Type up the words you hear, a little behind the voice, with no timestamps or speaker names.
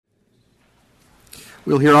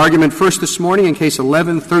We'll hear argument first this morning in Case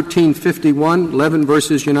 11-1351, Levin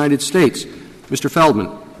versus United States. Mr. Feldman.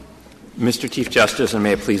 Mr. Chief Justice, and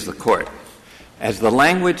may it please the Court. As the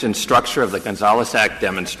language and structure of the Gonzales Act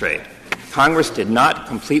demonstrate, Congress did not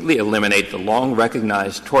completely eliminate the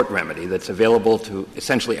long-recognized tort remedy that's available to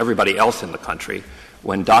essentially everybody else in the country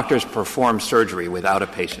when doctors perform surgery without a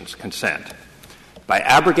patient's consent. By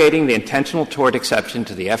abrogating the intentional tort exception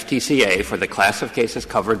to the FTCA for the class of cases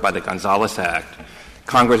covered by the Gonzales Act,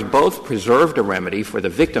 Congress both preserved a remedy for the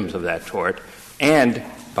victims of that tort and,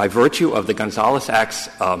 by virtue of the Gonzales Act's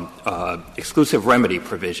exclusive remedy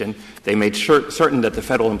provision, they made certain that the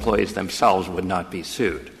federal employees themselves would not be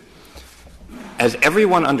sued. As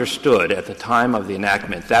everyone understood at the time of the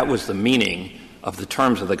enactment, that was the meaning of the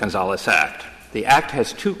terms of the Gonzales Act. The Act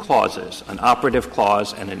has two clauses, an operative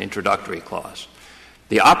clause and an introductory clause.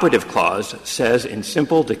 The operative clause says in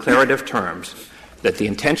simple declarative terms that the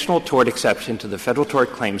intentional tort exception to the Federal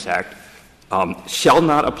Tort Claims Act shall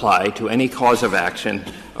not apply to any cause of action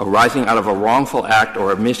arising out of a wrongful act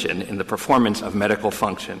or omission in the performance of medical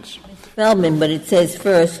functions. Feldman, but it says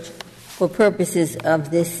first, for purposes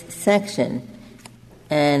of this section.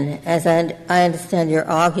 And as I understand your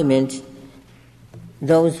argument,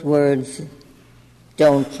 those words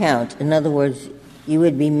don't count. In other words, you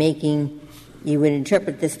would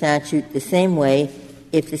interpret the statute the same way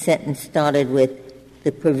if the sentence started with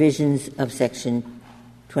the provisions of Section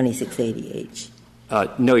 2680H.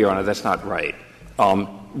 No, Your Honor, that's not right. The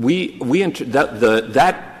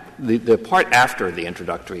part after the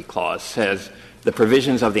introductory clause says the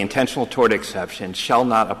provisions of the intentional tort exception shall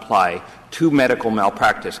not apply to medical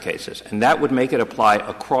malpractice cases, and that would make it apply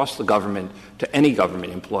across the government to any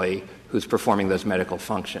government employee who's performing those medical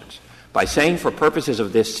functions. By saying for purposes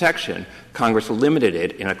of this section, Congress limited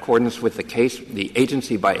it in accordance with the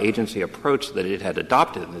agency-by-agency approach that it had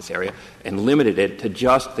adopted in this area and limited it to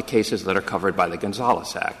just the cases that are covered by the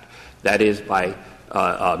Gonzales Act. That is, by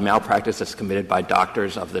malpractice that's committed by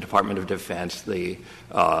doctors of the Department of Defense, the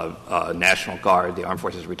National Guard, the Armed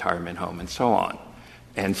Forces Retirement Home, and so on.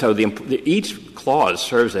 And so each clause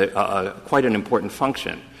serves quite an important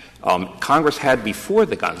function. Congress had, before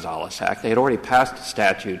the Gonzales Act, they had already passed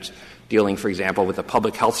statutes dealing, for example, with the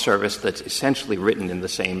Public Health Service that's essentially written in the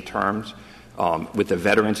same terms, with the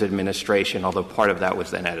Veterans Administration, although part of that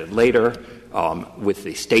was then added later, with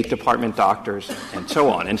the State Department doctors, and so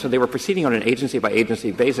on. And so they were proceeding on an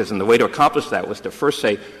agency-by-agency basis, and the way to accomplish that was to first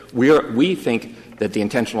say, we think that the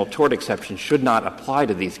intentional tort exception should not apply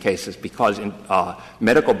to these cases because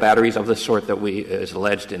medical batteries of the sort that is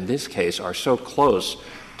alleged in this case are so close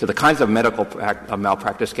to the kinds of medical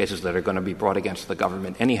malpractice cases that are going to be brought against the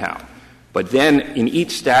government anyhow. But then in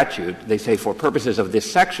each statute, they say for purposes of this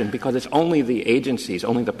section, because it's only the agencies,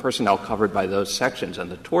 only the personnel covered by those sections and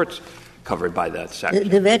the torts covered by that section.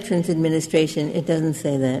 The Veterans Administration, it doesn't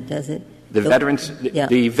say that, does it? The Veterans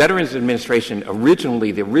Administration,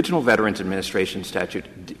 the original Veterans Administration statute,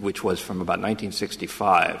 which was from about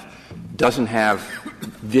 1965, doesn't have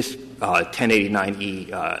this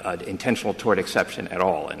 1089E intentional tort exception at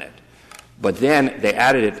all in it. But then they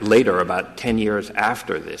added it later, about 10 years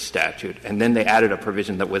after this statute, and then they added a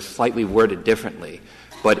provision that was slightly worded differently.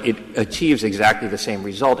 But it achieves exactly the same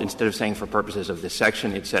result. Instead of saying for purposes of this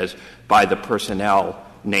section, it says by the personnel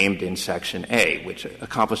named in Section A, which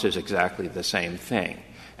accomplishes exactly the same thing.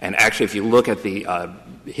 And actually, if you look at the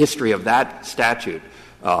history of that statute,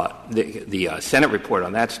 the Senate report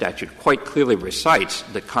on that statute quite clearly recites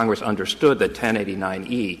that Congress understood that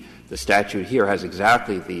 1089E, the statute here, has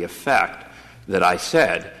exactly the effect that I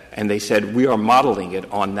said, and they said we are modeling it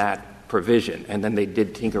on that provision. And then they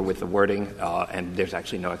did tinker with the wording, and there's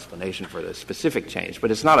actually no explanation for the specific change.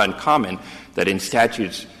 But it's not uncommon that in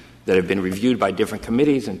statutes that have been reviewed by different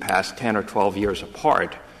committees and passed 10 or 12 years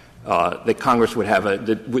apart, that Congress would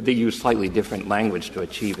they use slightly different language to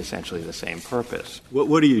achieve essentially the same purpose.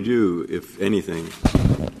 What do you do, if anything,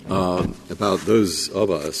 about those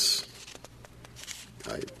of us,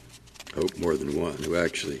 I hope more than one, who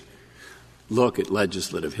actually look at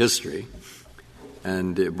legislative history,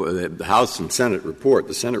 and the House and Senate report,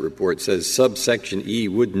 the Senate report says subsection E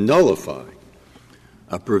would nullify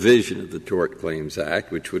a provision of the Tort Claims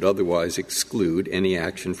Act which would otherwise exclude any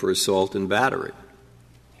action for assault and battery.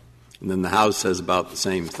 And then the House says about the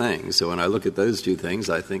same thing. So when I look at those two things,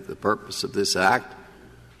 I think the purpose of this Act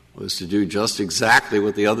was to do just exactly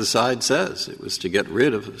what the other side says. It was to get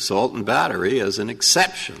rid of assault and battery as an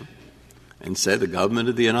exception and say the government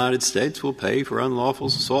of the United States will pay for unlawful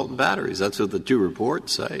assault and batteries. That's what the two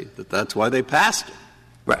reports say, that's why they passed it.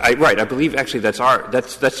 Right. I believe actually that's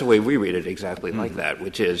the way we read it exactly like that,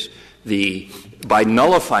 which is by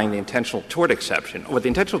nullifying the intentional tort exception. What the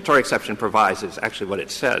intentional tort exception provides is actually what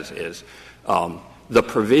it says is the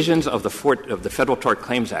provisions of the Federal Tort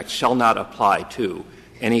Claims Act shall not apply to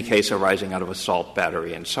any case arising out of assault,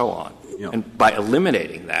 battery, and so on. Yeah. And by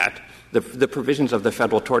eliminating that, the provisions of the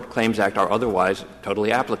Federal Tort Claims Act are otherwise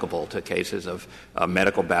totally applicable to cases of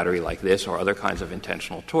medical battery like this or other kinds of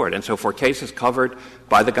intentional tort. And so for cases covered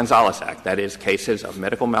by the Gonzales Act, that is, cases of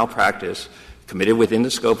medical malpractice committed within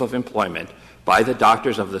the scope of employment by the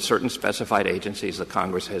doctors of the certain specified agencies that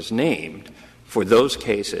Congress has named, for those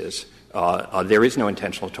cases, there is no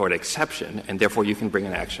intentional tort exception, and therefore you can bring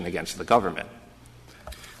an action against the government.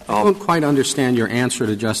 I don't quite understand your answer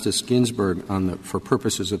to Justice Ginsburg for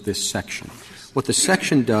purposes of this section. What the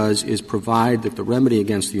section does is provide that the remedy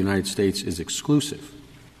against the United States is exclusive.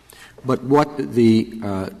 But what the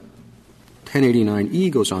 1089E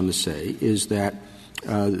goes on to say is that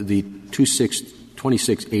the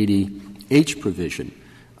 2680H provision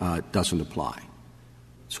doesn't apply.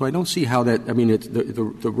 So I don't see how that — I mean,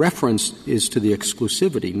 the reference is to the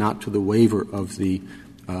exclusivity, not to the waiver of the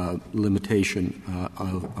limitation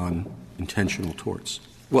on intentional torts.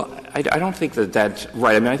 Well, I don't think that that's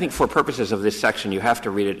right. I mean, I think for purposes of this section, you have to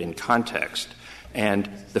read it in context. And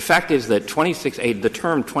the fact is that the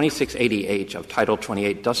term 2680H of Title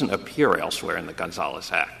 28 doesn't appear elsewhere in the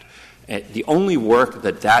Gonzales Act. The only work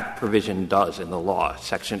that provision does in the law,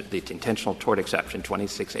 the intentional tort exception,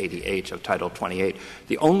 2680H of Title 28,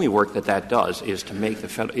 the only work that does is to make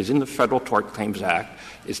is in the Federal Tort Claims Act,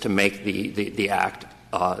 is to make the Act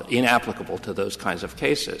inapplicable to those kinds of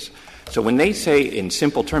cases. So when they say in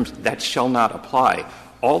simple terms that shall not apply,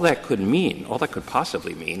 all that could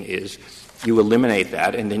possibly mean is you eliminate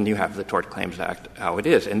that and then you have the Tort Claims Act how it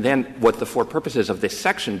is. And then what the for purposes of this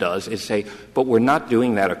section does is say, but we're not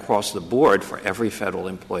doing that across the board for every federal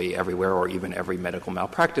employee everywhere or even every medical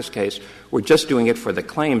malpractice case. We're just doing it for the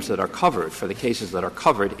claims that are covered, for the cases that are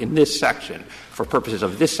covered in this section for purposes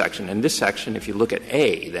of this section. And this section, if you look at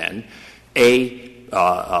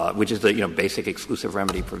which is the basic exclusive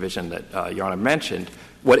remedy provision that Your Honor mentioned,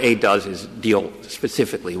 what A does is deal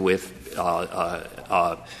specifically with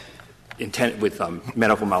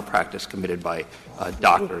medical malpractice committed by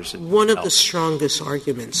doctors. One of the strongest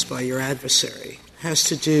arguments by your adversary has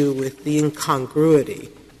to do with the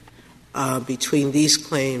incongruity between these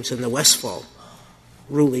claims and the Westfall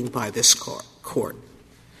ruling by this court.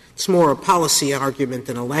 It's more a policy argument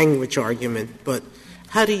than a language argument, but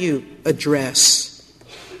how do you address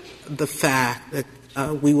the fact that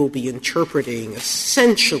we will be interpreting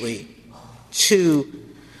essentially two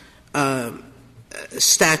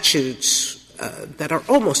statutes that are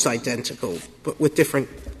almost identical but with different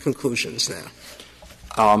conclusions now,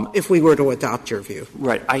 if we were to adopt your view?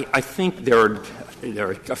 Right. I think there are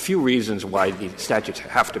a few reasons why the statutes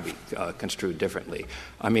have to be construed differently.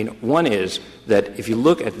 I mean, one is that if you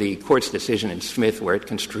look at the Court's decision in Smith where it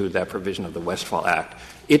construed that provision of the Westfall Act,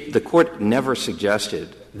 the Court never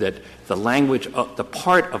suggested that the language of the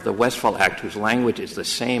part of the Westfall Act whose language is the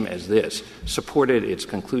same as this supported its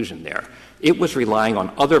conclusion there. It was relying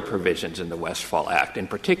on other provisions in the Westfall Act. In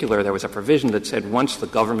particular, there was a provision that said once the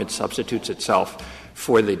government substitutes itself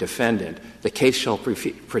for the defendant, the case shall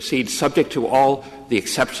proceed subject to all the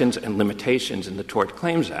exceptions and limitations in the Tort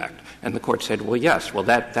Claims Act. And the Court said, well, yes, well,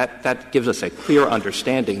 that gives us a clear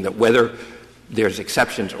understanding that whether there's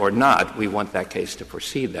exceptions or not, we want that case to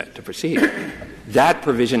proceed. That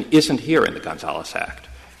provision isn't here in the Gonzales Act.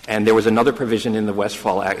 And there was another provision in the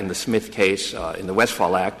Westfall Act, in the Smith case, in the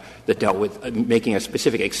Westfall Act, that dealt with making a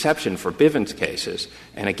specific exception for Bivens cases.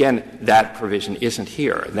 And again, that provision isn't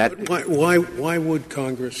here. And why would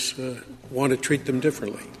Congress want to treat them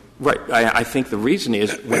differently? Right. I think the reason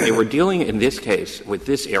is when they were dealing in this case with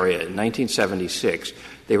this area in 1976,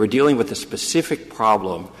 they were dealing with a specific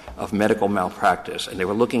problem of medical malpractice, and they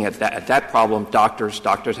were looking at that problem.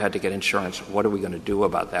 Doctors had to get insurance. What are we going to do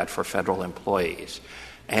about that for federal employees?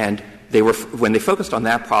 And when they focused on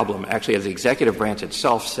that problem, actually, as the executive branch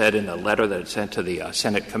itself said in a letter that it sent to the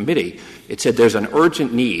Senate committee, it said there's an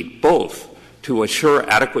urgent need both to assure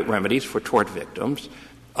adequate remedies for tort victims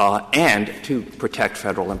and to protect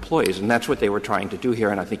federal employees. And that's what they were trying to do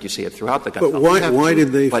here, and I think you see it throughout the country. But why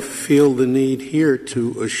did they feel the need here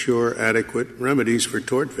to assure adequate remedies for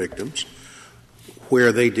tort victims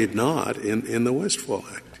where they did not in the Westfall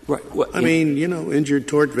Act? Right. Well, I mean, injured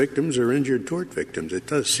tort victims are injured tort victims. It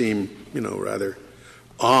does seem, rather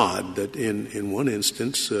odd that in one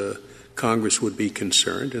instance Congress would be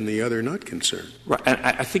concerned and the other not concerned. Right. And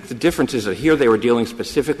I think the difference is that here they were dealing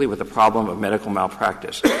specifically with the problem of medical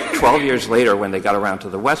malpractice. 12 years later, when they got around to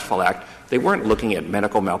the Westfall Act, they weren't looking at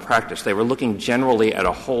medical malpractice. They were looking generally at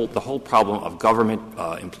the whole problem of government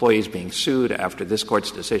employees being sued after this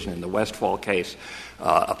Court's decision in the Westfall case,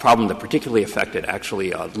 a problem that particularly affected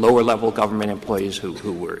actually lower-level government employees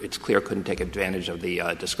who were, it's clear, couldn't take advantage of the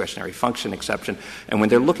discretionary function exception. And when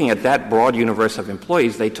they're looking at that broad universe of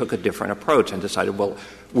employees, they took a different approach and decided, well,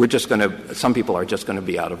 some people are just going to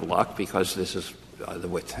be out of luck because this is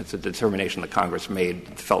it's a determination that Congress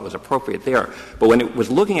felt was appropriate there. But when it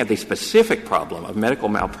was looking at the specific problem of medical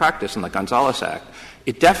malpractice in the Gonzales Act,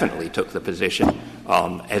 it definitely took the position,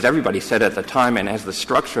 as everybody said at the time and as the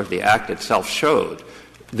structure of the Act itself showed,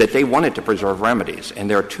 that they wanted to preserve remedies. And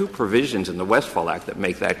there are two provisions in the Westfall Act that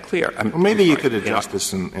make that clear. Well, maybe you could address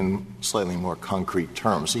this in slightly more concrete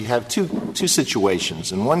terms. So you have two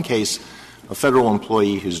situations. In one case, a federal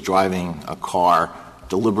employee who's driving a car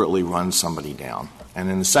deliberately runs somebody down. And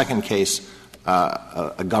in the second case,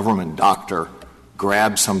 a government doctor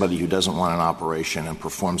grabs somebody who doesn't want an operation and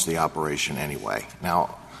performs the operation anyway.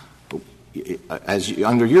 Now,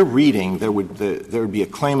 under your reading, there would be a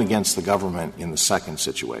claim against the government in the second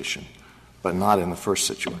situation, but not in the first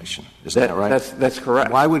situation. Is that right? That's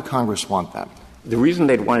correct. Why would Congress want that? The reason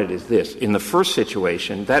they'd want it is this. In the first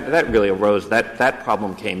situation, that really arose, that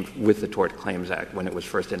problem came with the Tort Claims Act when it was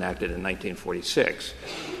first enacted in 1946.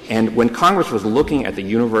 And when Congress was looking at the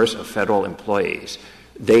universe of federal employees,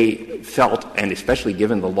 they felt, and especially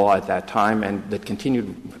given the law at that time and that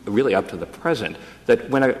continued really up to the present, that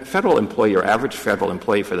when a federal employee or average federal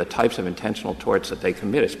employee for the types of intentional torts that they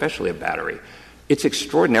commit, especially a battery, it's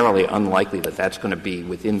extraordinarily unlikely that that's going to be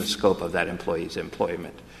within the scope of that employee's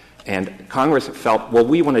employment. And Congress felt, well,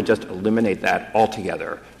 we want to just eliminate that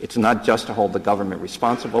altogether. It's not just to hold the government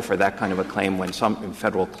responsible for that kind of a claim when some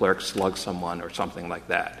federal clerk slugs someone or something like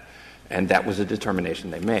that. And that was a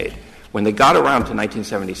determination they made. When they got around to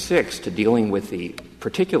 1976 to dealing with the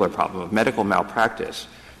particular problem of medical malpractice,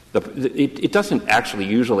 it doesn't actually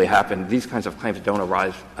usually happen. These kinds of claims don't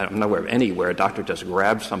arise, I'm not aware of any, where a doctor just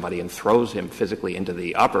grabs somebody and throws him physically into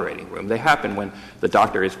the operating room. They happen when the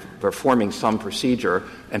doctor is performing some procedure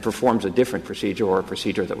and performs a different procedure or a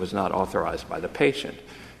procedure that was not authorized by the patient.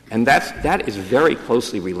 And that is very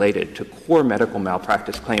closely related to core medical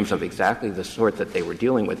malpractice claims of exactly the sort that they were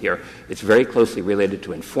dealing with here. It's very closely related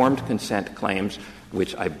to informed consent claims,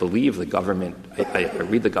 which I believe the government, I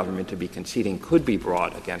read the government to be conceding, could be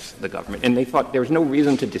brought against the government. And they thought there was no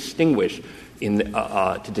reason to distinguish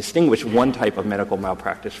one type of medical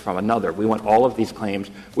malpractice from another. We want all of these claims.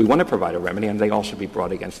 We want to provide a remedy, and they all should be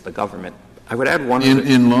brought against the government. I would add one.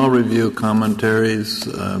 In law review commentaries,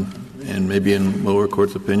 and maybe in lower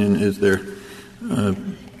court's opinion, is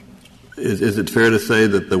it fair to say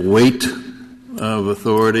that the weight of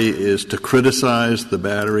authority is to criticize the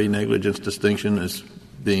battery negligence distinction as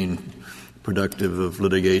being productive of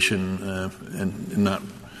litigation and not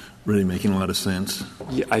really making a lot of sense?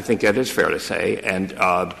 Yeah, I think that is fair to say. And, a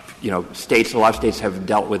lot of states have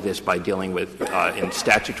dealt with this by dealing with in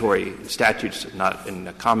statutes, not in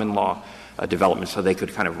the common law development, so they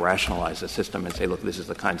could kind of rationalize the system and say, look, this is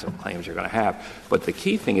the kinds of claims you're going to have. But the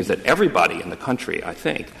key thing is that everybody in the country, I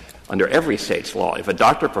think, under every state's law, if a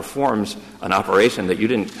doctor performs an operation that you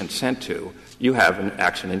didn't consent to, you have an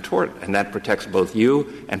action in tort, and that protects both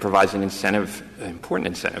you and provides an important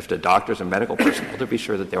incentive to doctors and medical personnel to be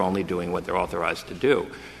sure that they're only doing what they're authorized to do.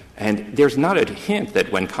 And there's not a hint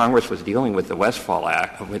that when Congress was dealing with the Westfall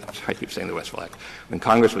Act, I keep saying the Westfall Act, when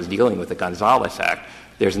Congress was dealing with the Gonzales Act,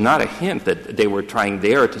 there's not a hint that they were trying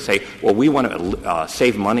there to say, well, we want to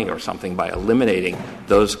save money or something by eliminating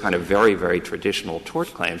those kind of very, very traditional tort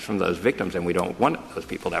claims from those victims, and we don't want those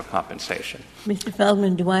people to have compensation. Mr.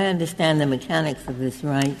 Feldman, do I understand the mechanics of this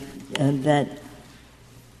right, that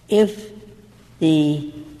if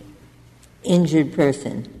the injured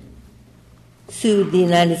person sued the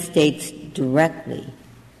United States directly,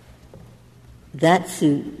 that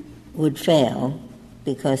suit would fail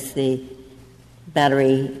because the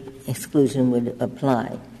battery exclusion would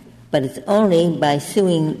apply. But it's only by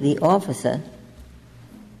suing the officer,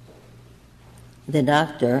 the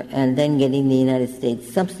doctor, and then getting the United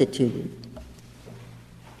States substituted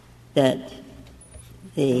that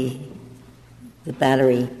the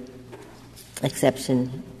battery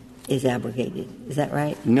exception is abrogated. Is that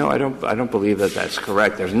right? No, I don't believe that that's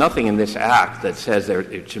correct. There's nothing in this Act that says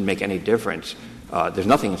it should make any difference. There's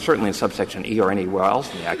nothing, certainly in subsection E or anywhere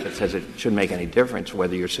else in the Act, that says it should make any difference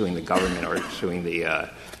whether you're suing the government or suing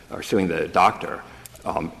the doctor.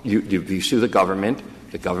 You sue the government,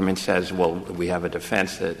 the government says, well, we have a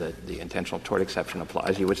defense that the intentional tort exception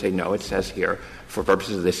applies, you would say, no, it says here, for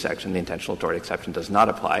purposes of this section, the intentional tort exception does not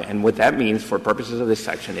apply. And what that means for purposes of this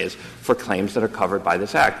section is for claims that are covered by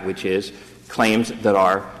this Act, which is claims that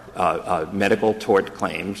are medical tort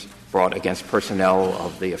claims brought against personnel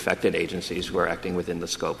of the affected agencies who are acting within the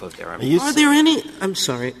scope of their employment.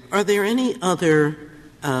 Are there any other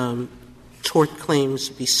tort claims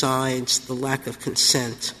besides the lack of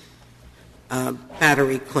consent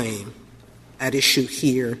battery claim at issue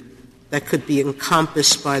here that could be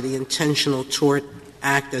encompassed by the Intentional Tort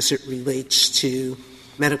Act as it relates to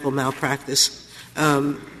medical malpractice?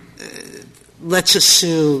 Let's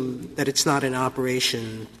assume that it's not an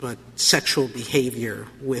operation but sexual behavior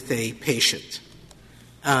with a patient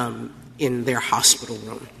in their hospital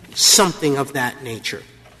room, something of that nature.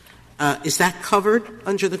 Is that covered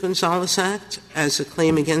under the Gonzales Act as a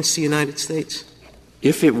claim against the United States?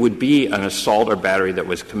 If it would be an assault or battery that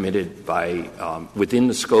was committed by within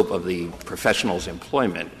the scope of the professional's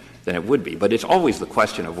employment, then it would be. But it's always the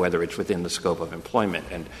question of whether it's within the scope of employment.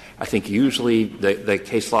 And I think usually the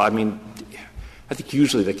case law, I think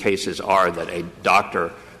usually the cases are that a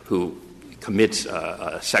doctor who commits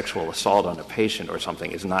a sexual assault on a patient or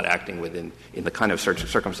something is not acting within, in the kind of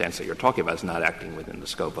circumstance that you're talking about, is not acting within the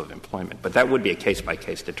scope of employment. But that would be a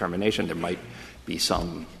case-by-case determination. There might be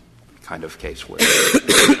some kind of case where it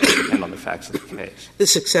would depend on the facts of the case.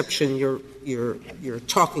 This exception you're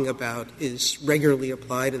talking about is regularly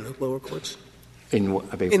applied in the lower courts? In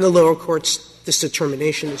the lower courts, this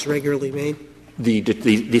determination is regularly made?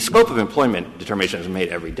 The scope of employment determination is made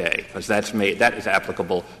every day, because that is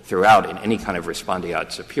applicable throughout in any kind of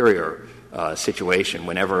respondeat superior situation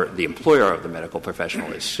whenever the employer of the medical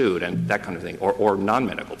professional is sued and that kind of thing, or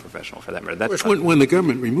non-medical professional for that matter. Of course, when the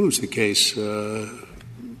government removes the case,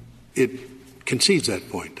 it concedes that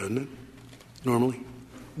point, doesn't it, normally?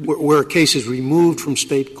 Where a case is removed from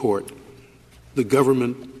state court, the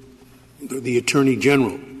government, the Attorney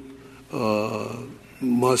General,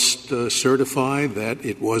 must certify that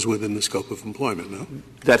it was within the scope of employment, no?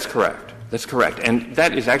 That's correct. That's correct. And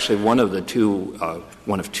that is actually one of two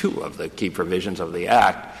of the key provisions of the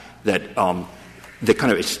Act that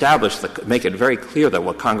kind of make it very clear that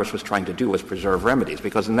what Congress was trying to do was preserve remedies,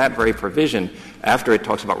 because in that very provision, after it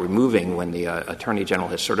talks about removing when the Attorney General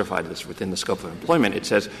has certified this within the scope of employment, it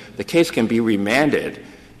says the case can be remanded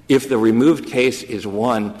if the removed case is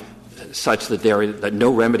one such that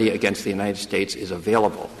no remedy against the United States is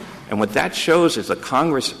available. And what that shows is that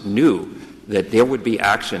Congress knew that there would be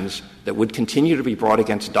actions that would continue to be brought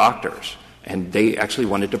against doctors, and they actually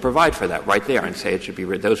wanted to provide for that right there and say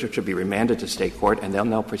those should be remanded to state court, and then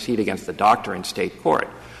they'll proceed against the doctor in state court.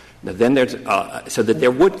 Now, then there's so that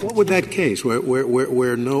there would. What would that case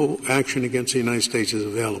where no action against the United States is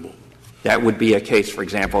available? That would be a case, for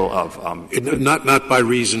example, of not by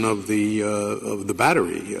reason of the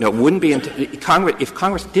battery. No, it wouldn't be. If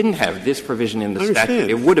Congress didn't have this provision in the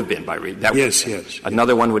statute, it would have been by reason. Yes.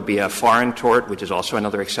 Another one would be a foreign tort, which is also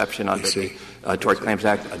another exception under the Tort Claims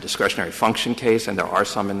Act, a discretionary function case, and there are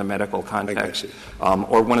some in the medical context,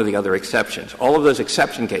 or one of the other exceptions. All of those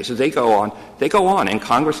exception cases, they go on, and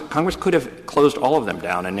Congress could have closed all of them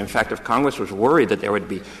down. And in fact, if Congress was worried that there would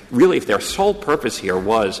be really, if their sole purpose here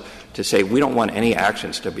was to say we don't want any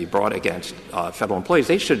actions to be brought against federal employees,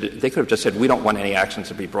 they could have just said we don't want any actions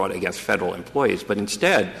to be brought against federal employees. But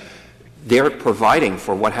instead, they're providing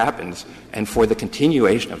for what happens and for the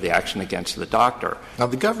continuation of the action against the doctor. Now,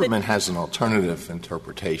 the government has an alternative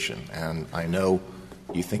interpretation, and I know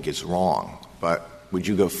you think it's wrong, but would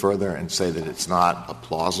you go further and say that it's not a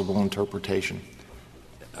plausible interpretation?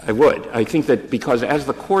 I would. I think that because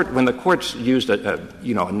when the courts used a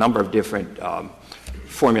number of different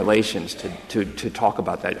formulations to talk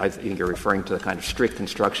about that, I think you're referring to the kind of strict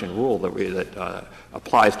construction rule that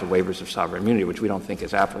applies to waivers of sovereign immunity, which we don't think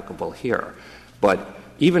is applicable here. But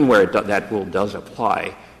even where that rule does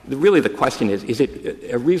apply, really the question is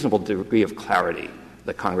it a reasonable degree of clarity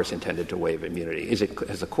that Congress intended to waive immunity? Is it,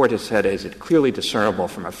 as the Court has said, is it clearly discernible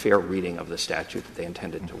from a fair reading of the statute that they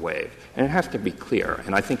intended to waive? And it has to be clear,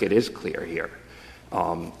 and I think it is clear here.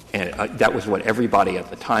 And that was what everybody at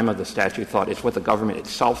the time of the statute thought. It's what the government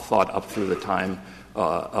itself thought up through the time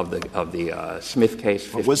of the Smith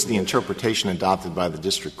case. What was the interpretation adopted by the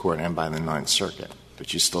district court and by the Ninth Circuit?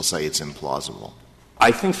 But you still say it's implausible.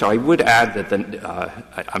 I think so. I would add that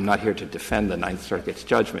I'm not here to defend the Ninth Circuit's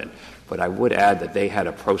judgment, but I would add that they had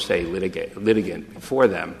a pro se litigant before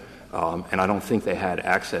them, and I don't think they had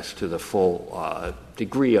access to the full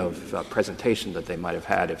degree of presentation that they might have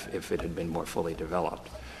had if it had been more fully developed.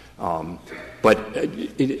 But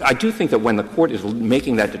I do think that when the Court is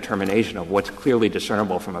making that determination of what's clearly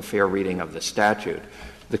discernible from a fair reading of the statute,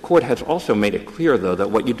 the Court has also made it clear, though, that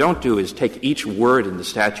what you don't do is take each word in the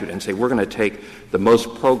statute and say, we're going to take the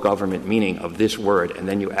most pro-government meaning of this word, and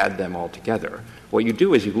then you add them all together. What you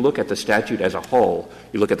do is you look at the statute as a whole,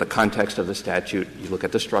 you look at the context of the statute, you look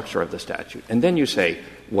at the structure of the statute, and then you say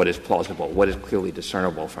what is plausible, what is clearly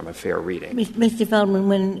discernible from a fair reading. Mr. Feldman,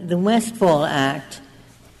 when the Westfall Act,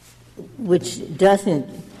 which doesn't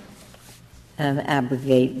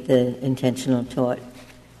abrogate the intentional tort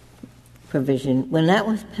provision, when that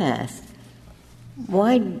was passed,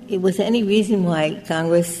 was there any reason why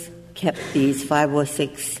Congress kept these 5 or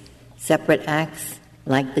 6 separate acts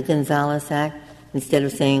like the Gonzales Act, instead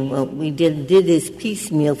of saying, well, we did this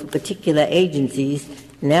piecemeal for particular agencies,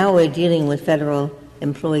 now we're dealing with federal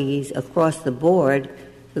employees across the board,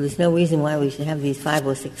 so there's no reason why we should have these 5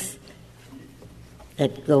 or 6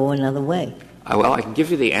 that go another way? Well, I can give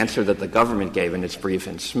you the answer that the government gave in its brief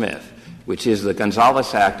in Smith, which is the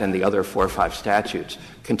Gonzales Act and the other 4 or 5 statutes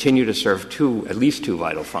continue to serve at least two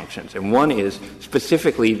vital functions. And one is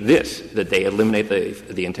specifically this, that they eliminate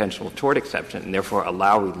the intentional tort exception and therefore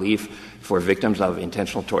allow relief for victims of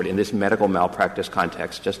intentional tort in this medical malpractice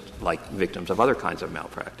context, just like victims of other kinds of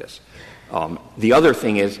malpractice. The other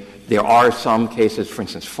thing is there are some cases, for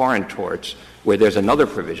instance, foreign torts, where there's another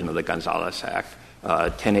provision of the Gonzales Act,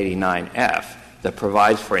 1089F, that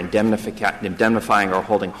provides for indemnifying or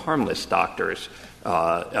holding harmless doctors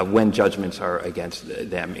when judgments are against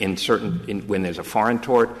them when there's a foreign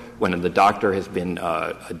tort, when the doctor has been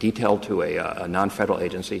detailed to a non-federal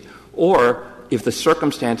agency, or if the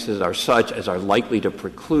circumstances are such as are likely to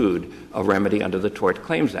preclude a remedy under the Tort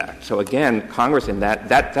Claims Act. So again, Congress in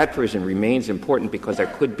that provision remains important because there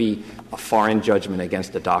could be a foreign judgment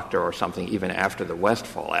against the doctor or something even after the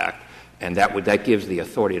Westfall Act. And that gives the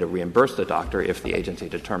authority to reimburse the doctor if the agency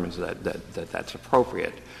determines that that's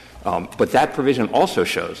appropriate. But that provision also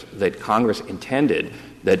shows that Congress intended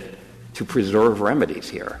that to preserve remedies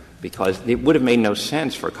here, because it would have made no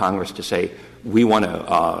sense for Congress to say, we want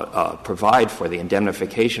to provide for the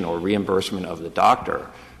indemnification or reimbursement of the doctor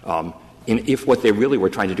if what they really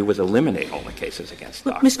were trying to do was eliminate all the cases against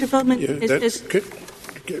doctors. Mr. Feldman,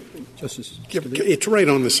 Justice, it's right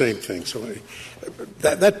on the same thing. So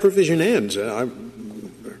that provision ends.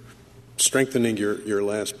 I'm strengthening your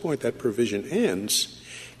last point. That provision ends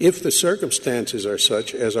if the circumstances are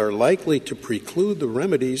such as are likely to preclude the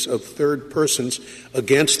remedies of third persons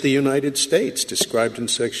against the United States, described in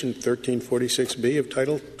Section 1346B of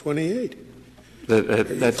Title 28.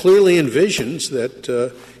 That clearly envisions that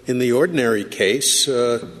in the ordinary case,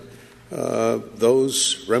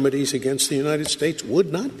 those remedies against the United States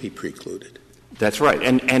would not be precluded. That's right.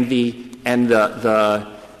 And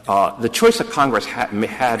the choice that Congress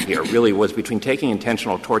had here really was between taking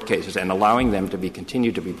intentional tort cases and allowing them to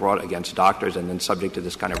continue to be brought against doctors and then subject to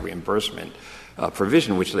this kind of reimbursement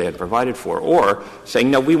provision which they had provided for, or saying,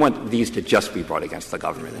 no, we want these to just be brought against the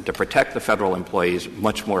government and to protect the federal employees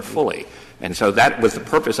much more fully. And so that was the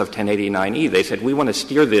purpose of 1089E. They said, we want to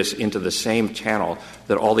steer this into the same channel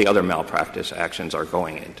that all the other malpractice actions are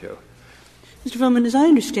going into. Mr. Feldman, as I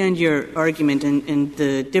understand your argument and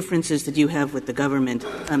the differences that you have with the government,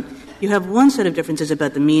 you have one set of differences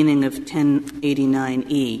about the meaning of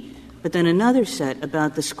 1089E, but then another set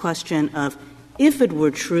about this question of if it were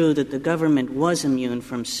true that the government was immune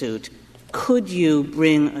from suit, could you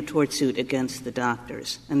bring a tort suit against the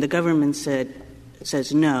doctors? And the government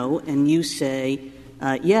says no, and you say,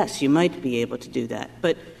 yes, you might be able to do that.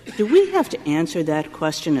 But do we have to answer that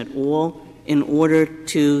question at all in order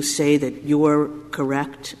to say that you're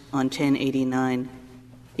correct on 1089E?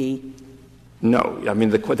 No. I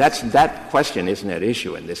mean, that question isn't at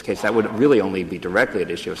issue in this case. That would really only be directly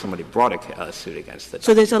at issue if somebody brought a suit against the doctor.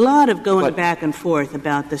 So there's a lot of going back and forth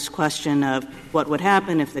about this question of what would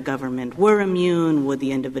happen if the government were immune, would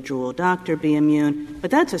the individual doctor be immune?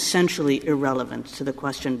 But that's essentially irrelevant to the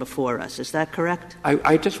question before us. Is that correct?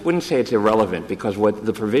 I just wouldn't say it's irrelevant, because what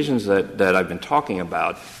the provisions that I've been talking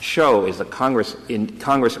about show is that Congress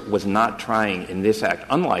was not trying in this Act,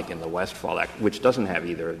 unlike in the Westfall Act, which doesn't have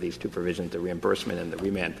either of these two provisions, the reimbursement and the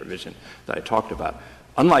remand provision that I talked about.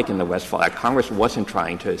 Unlike in the Westfall Act, Congress wasn't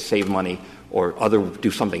trying to save money or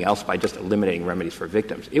do something else by just eliminating remedies for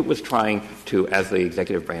victims. It was trying to, as the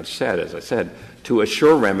executive branch said, as I said, to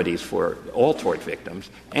assure remedies for all tort victims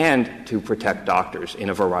and to protect doctors in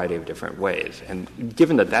a variety of different ways. And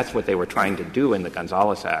given that that's what they were trying to do in the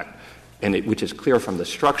Gonzales Act, which is clear from the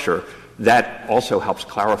structure, that also helps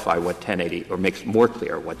clarify what 1080 or makes more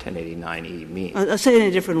clear what 1089E means. I'll say it in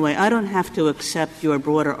a different way. I don't have to accept your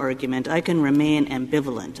broader argument. I can remain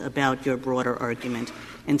ambivalent about your broader argument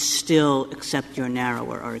and still accept your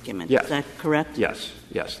narrower argument. Yes. Is that correct? Yes,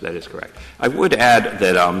 that is correct. I would add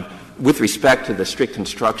that with respect to the strict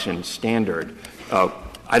construction standard,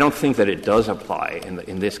 I don't think that it does apply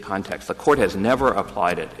in this context. The Court has never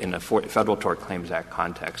applied it in the Federal Tort Claims Act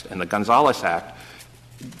context. And the Gonzales Act,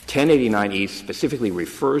 1089E specifically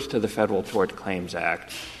refers to the Federal Tort Claims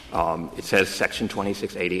Act. It says Section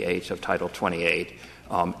 2680H of Title 28.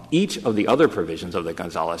 Each of the other provisions of the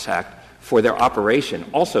Gonzales Act, for their operation,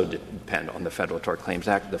 also depend on the Federal Tort Claims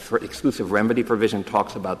Act. The exclusive remedy provision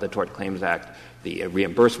talks about the Tort Claims Act, the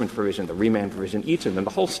reimbursement provision, the remand provision, each of them.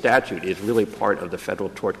 The whole statute is really part of the Federal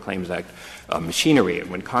Tort Claims Act machinery.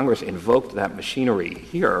 And when Congress invoked that machinery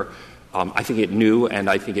here, I think it knew, and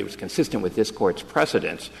I think it was consistent with this Court's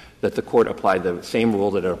precedents, that the Court applied the same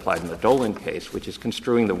rule that it applied in the Dolan case, which is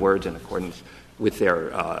construing the words in accordance with their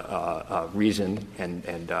reason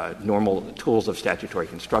and normal tools of statutory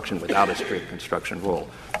construction without a strict construction rule.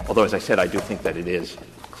 Although, as I said, I do think that it is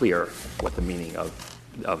clear what the meaning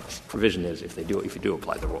of provision is if you do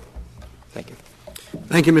apply the rule. Thank you.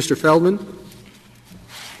 Thank you, Mr. Feldman.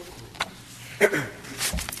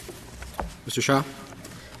 Mr. Shah.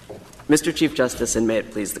 Mr. Chief Justice, and may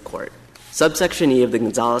it please the Court. Subsection E of the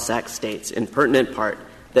Gonzales Act states, in pertinent part,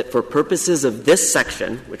 that for purposes of this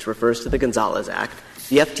section, which refers to the Gonzales Act,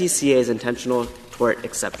 the FTCA's intentional tort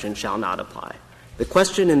exception shall not apply. The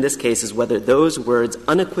question in this case is whether those words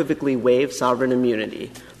unequivocally waive sovereign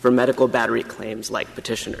immunity for medical battery claims like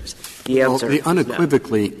petitioners. The answer is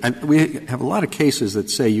unequivocally, no. And we have a lot of cases that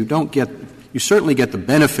say you certainly get the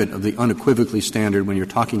benefit of the unequivocally standard when you're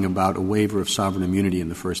talking about a waiver of sovereign immunity in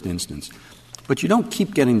the first instance. But you don't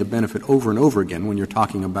keep getting the benefit over and over again when you're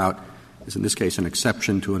talking about, as in this case, an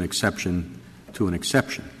exception to an exception to an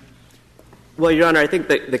exception. Well, Your Honor, I think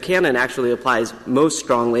that the canon actually applies most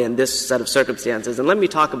strongly in this set of circumstances. And let me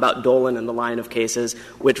talk about Dolan and the line of cases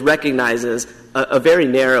which recognizes a very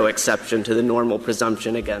narrow exception to the normal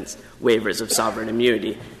presumption against waivers of sovereign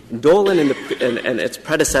immunity. Dolan and its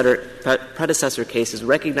predecessor cases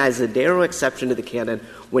recognize a narrow exception to the canon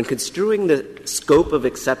when construing the scope of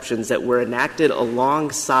exceptions that were enacted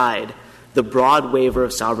alongside the broad waiver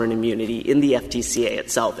of sovereign immunity in the FTCA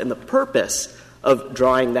itself. And the purpose of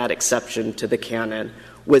drawing that exception to the canon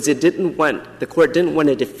was the Court didn't want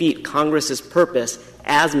to defeat Congress's purpose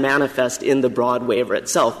as manifest in the broad waiver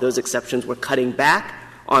itself. Those exceptions were cutting back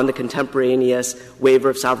on the contemporaneous waiver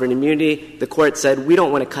of sovereign immunity. The Court said, we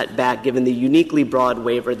don't want to cut back given the uniquely broad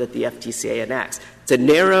waiver that the FTCA enacts. It's a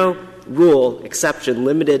narrow rule exception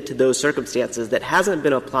limited to those circumstances that hasn't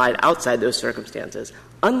been applied outside those circumstances.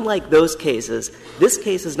 Unlike those cases, this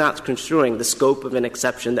case is not construing the scope of an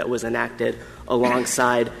exception that was enacted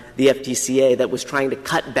alongside the FTCA that was trying to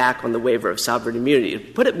cut back on the waiver of sovereign immunity.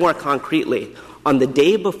 To put it more concretely, on the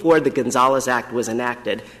day before the Gonzales Act was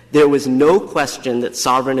enacted, there was no question that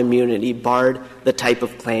sovereign immunity barred the type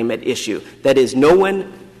of claim at issue. That is, no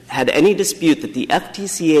one had any dispute that the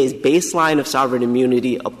FTCA's baseline of sovereign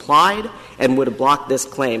immunity applied and would have blocked this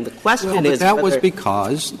claim. The question is that was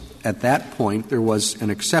because at that point there was an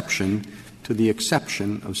exception to the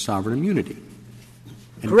exception of sovereign immunity.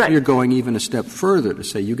 And correct. You're going even a step further to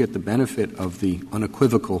say you get the benefit of the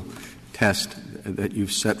unequivocal test that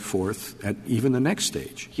you've set forth at even the next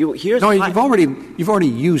stage. You've already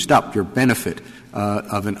used up your benefit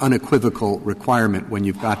of an unequivocal requirement when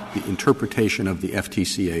you've got the interpretation of the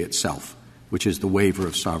FTCA itself, which is the waiver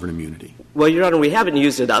of sovereign immunity. Well, Your Honor, we haven't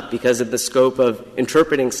used it up because of the scope of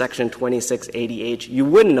interpreting Section 2680H. You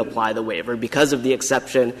wouldn't apply the waiver because of the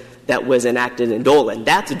exception that was enacted in Dolan.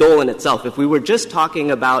 That's Dolan itself. If we were just talking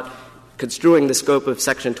about construing the scope of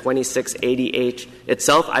Section 2680H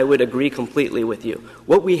itself, I would agree completely with you.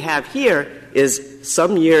 What we have here is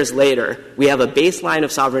some years later, we have a baseline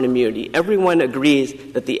of sovereign immunity. Everyone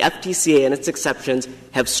agrees that the FTCA and its exceptions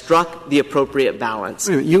have struck the appropriate balance.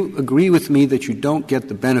 You agree with me that you don't get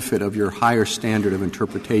the benefit of your higher standard of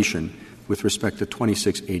interpretation with respect to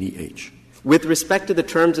 2680H. With respect to the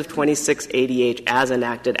terms of 2680H as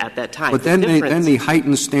enacted at that time. But then the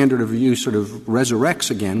heightened standard of review sort of resurrects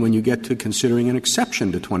again when you get to considering an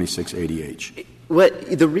exception to 2680H.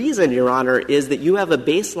 The reason, Your Honor, is that you have a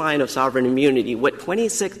baseline of sovereign immunity.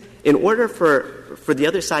 In order for the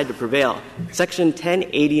other side to prevail, Section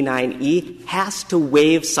 1089E has to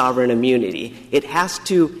waive sovereign immunity. It has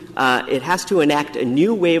to enact a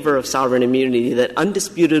new waiver of sovereign immunity that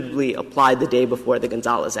undisputably applied the day before the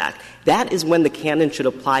Gonzales Act. That is when the canon should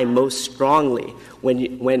apply most strongly.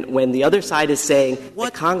 When the other side is saying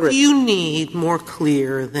what that Congress — do you need more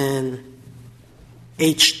clear than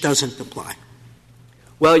H doesn't apply?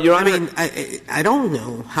 Well, Your Honor — I mean, I don't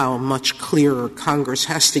know how much clearer Congress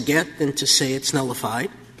has to get than to say it's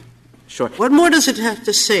nullified. Sure. What more does it have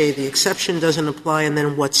to say? The exception doesn't apply, and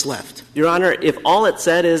then what's left? Your Honor, if all it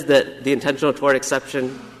said is that the intentional tort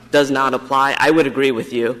exception does not apply, I would agree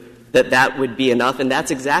with you that that would be enough, and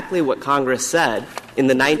that's exactly what Congress said in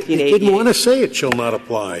the 1988. It didn't want to say it shall not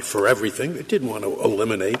apply for everything. It didn't want to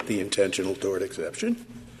eliminate the intentional tort exception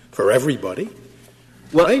for everybody.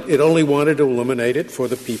 Well, right? It only wanted to eliminate it for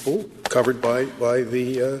the people covered by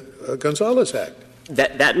the Gonzales Act.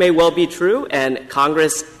 That may well be true, and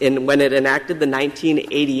Congress, when it enacted the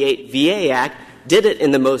 1988 VA Act, did it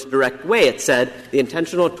in the most direct way. It said the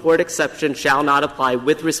intentional tort exception shall not apply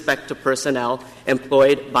with respect to personnel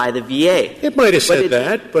employed by the VA. It might have said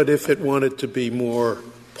that, but if it wanted to be more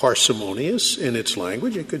parsimonious in its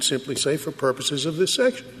language, it could simply say for purposes of this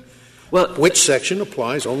section. Well, which section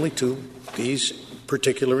applies only to these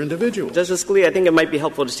particular individuals. Justice Scalia, I think it might be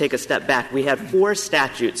helpful to take a step back. We had 4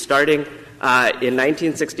 statutes starting in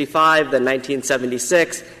 1965, then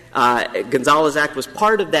 1976. Gonzales Act was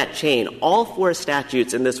part of that chain. All 4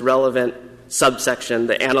 statutes in this relevant subsection,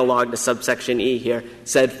 the analog to subsection E here,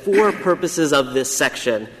 said for purposes of this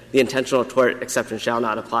section, the intentional tort exception shall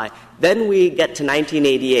not apply. Then we get to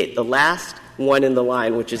 1988, the last one in the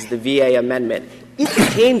line, which is the VA amendment. It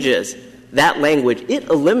changes that language. It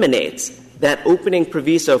eliminates that opening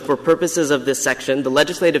proviso for purposes of this section. The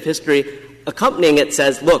legislative history accompanying it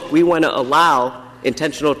says, look, we want to allow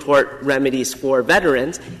intentional tort remedies for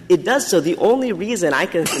veterans. It does so. The only reason I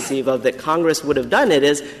can conceive of that Congress would have done it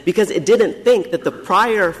is because it didn't think that the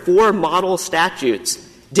prior 4 model statutes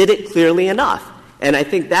did it clearly enough. And I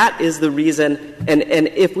think that is the reason. And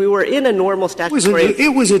if we were in a normal statutory —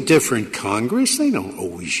 It was a different Congress. They don't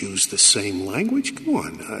always use the same language. Come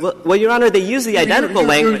on. Well, Your Honor, they use the identical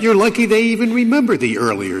language. You're lucky they even remember the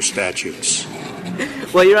earlier statutes.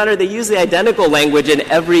 Well, Your Honor, they use the identical language in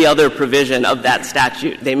every other provision of that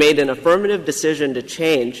statute. They made an affirmative decision to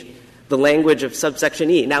change the language of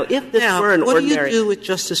subsection E. Now, if this were an ordinary — what do you do with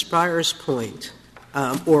Justice Breyer's point,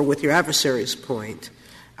 or with your adversary's point?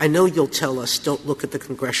 I know you'll tell us don't look at the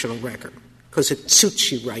congressional record, because it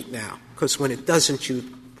suits you right now, because when it doesn't, you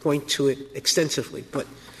point to it extensively. But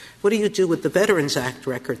what do you do with the Veterans Act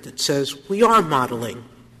record that says we are modeling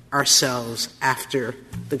ourselves after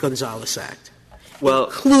the Gonzales Act,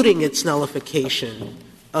 including its nullification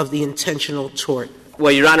of the intentional tort?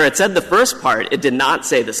 Well, Your Honor, it said the first part. It did not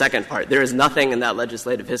say the second part. There is nothing in that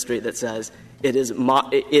legislative history that says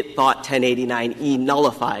it thought 1089E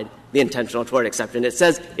nullified the intentional tort exception. It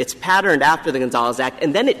says it's patterned after the Gonzales Act,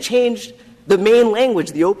 and then it changed the main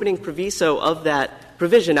language, the opening proviso of that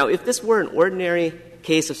provision. Now, if this were an ordinary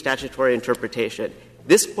case of statutory interpretation,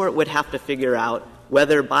 this Court would have to figure out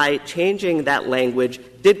whether by changing that language,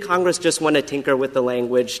 did Congress just want to tinker with the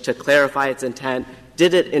language to clarify its intent?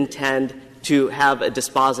 Did it intend to have a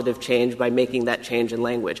dispositive change by making that change in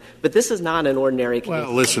language? But this is not an ordinary case.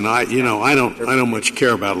 Well, listen, I don't much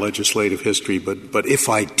care about legislative history, but if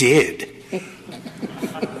I did,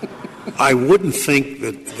 I wouldn't think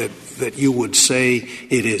that you would say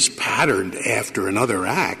it is patterned after another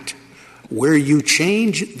act where you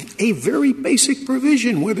change a very basic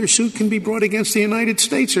provision, whether suit can be brought against the United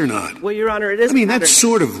States or not. Well, Your Honor, it is. I mean, that's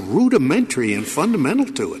sort of rudimentary and fundamental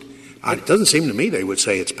to it. It doesn't seem to me they would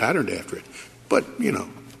say it's patterned after it. But,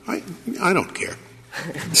 I don't care.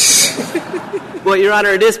 Well, Your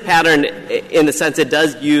Honor, it is patterned in the sense it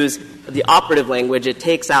does use the operative language. It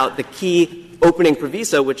takes out the key opening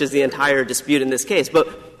proviso, which is the entire dispute in this case.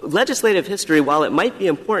 But legislative history, while it might be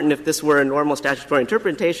important if this were a normal statutory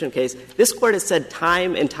interpretation case, this Court has said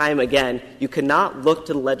time and time again, you cannot look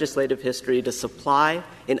to the legislative history to supply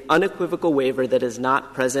an unequivocal waiver that is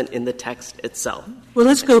not present in the text itself. Well,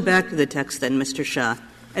 let's go back to the text then, Mr. Shah.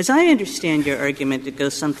 As I understand your argument, it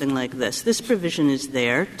goes something like this. This provision is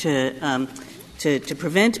there to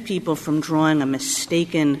prevent people from drawing a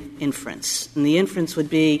mistaken inference. And the inference would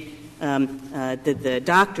be that the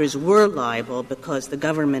doctors were liable because the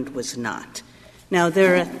government was not. Now,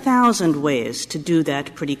 there are 1,000 ways to do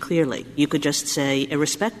that pretty clearly. You could just say,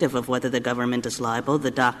 irrespective of whether the government is liable, the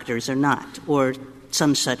doctors are not, or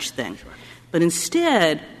some such thing. But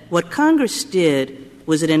instead, what Congress did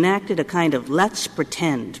was it enacted a kind of let's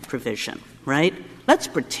pretend provision, right? Let's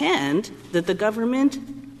pretend that the government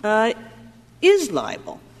is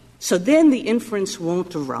liable. So then the inference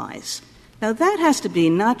won't arise. Now, that has to be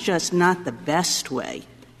not just not the best way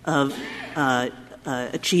of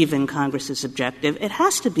achieving Congress's objective, it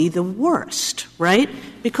has to be the worst, right?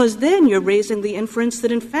 Because then you're raising the inference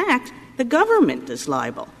that, in fact, the government is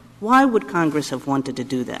liable. Why would Congress have wanted to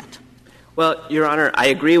do that? Well, Your Honor, I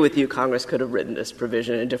agree with you. Congress could have written this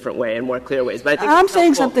provision in a different way, in more clear ways. But I think I'm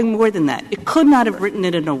saying something more than that. It could not have written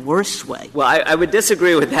it in a worse way. Well, I would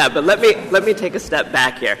disagree with that, but let me take a step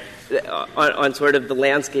back here on sort of the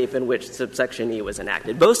landscape in which subsection E was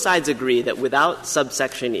enacted. Both sides agree that without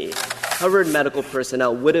subsection E, covered medical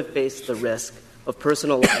personnel would have faced the risk of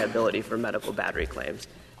personal liability for medical battery claims.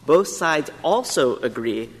 Both sides also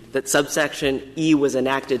agree that subsection E was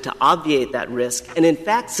enacted to obviate that risk and, in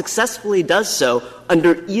fact, successfully does so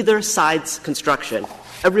under either side's construction.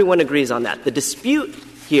 Everyone agrees on that. The dispute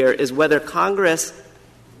here is whether Congress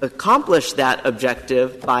accomplished that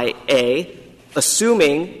objective by, A,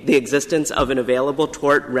 assuming the existence of an available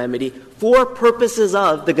tort remedy for purposes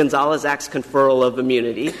of the Gonzales Act's conferral of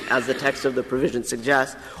immunity, as the text of the provision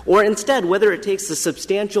suggests, or instead whether it takes a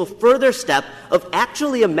substantial further step of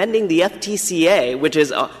actually amending the FTCA, which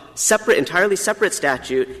is a entirely separate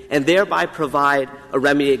statute, and thereby provide a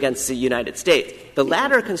remedy against the United States. The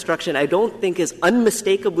latter construction I don't think is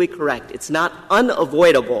unmistakably correct. It's not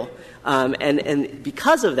unavoidable. And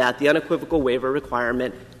because of that, the unequivocal waiver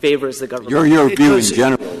requirement favors the government. Your view in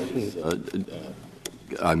general is,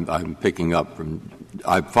 I'm picking up from —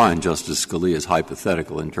 I find Justice Scalia's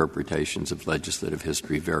hypothetical interpretations of legislative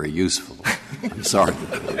history very useful. I'm sorry.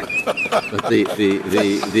 But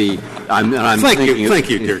I'm Thank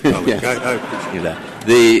you, dear colleague. Yeah, I appreciate that.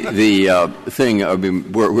 The thing, I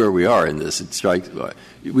mean, where we are in this, it strikes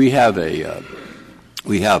 — we have a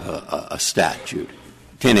statute,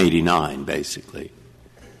 1089, basically,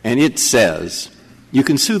 and it says you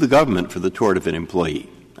can sue the government for the tort of an employee.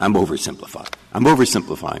 I'm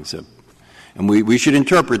oversimplifying, so. And we should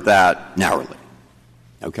interpret that narrowly.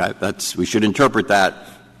 Okay? We should interpret that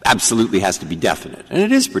absolutely has to be definite. And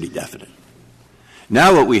it is pretty definite.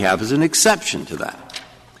 Now what we have is an exception to that.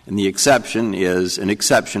 And the exception is an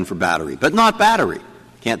exception for battery, but not battery.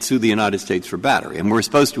 Can't sue the United States for battery. And we're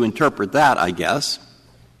supposed to interpret that, I guess,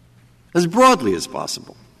 as broadly as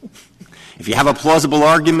possible. If you have a plausible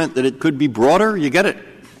argument that it could be broader, you get it.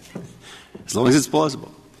 As long as it's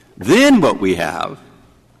plausible. Then what we have,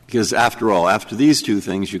 because after all, after these two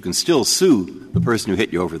things, you can still sue the person who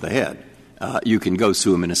hit you over the head. You can go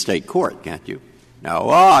sue him in a state court, can't you?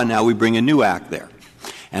 Now we bring a new act there.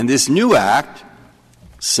 And this new act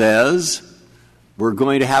says we're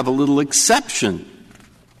going to have a little exception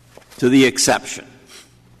to the exception,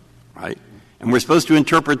 right? And we're supposed to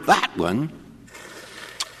interpret that one,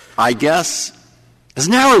 I guess, as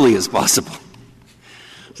narrowly as possible.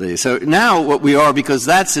 So now what we are, because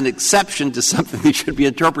that's an exception to something that should be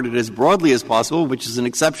interpreted as broadly as possible, which is an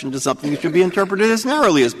exception to something that should be interpreted as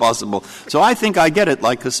narrowly as possible. So I think I get it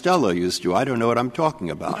like Costello used to. I don't know what I'm talking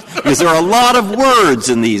about. Because there are a lot of words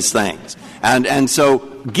in these things. And so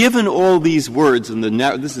given all these words, and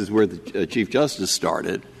this is where the Chief Justice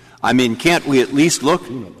started, I mean, can't we at least look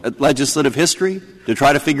at legislative history to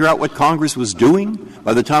try to figure out what Congress was doing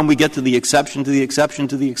by the time we get to the exception to the exception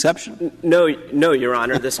to the exception? No, Your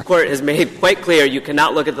Honor. This Court has made quite clear you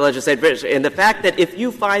cannot look at the legislative history. And the fact that if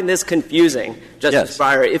you find this confusing, Justice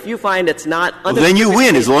Breyer, if you find it's not then you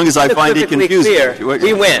win, as long as I find it confusing. Clear,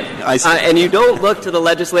 we win. And you don't look to the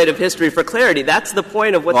legislative history for clarity. That's the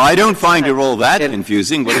point of what I don't find it all that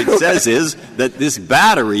confusing. What it says is that this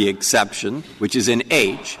battery exception, which is in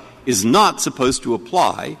H, is not supposed to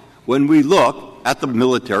apply when we look at the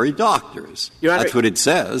military doctors. That's what it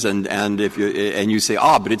says, and if you say,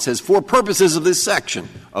 but it says for purposes of this section.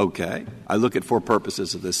 Okay, I look at for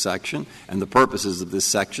purposes of this section, and the purposes of this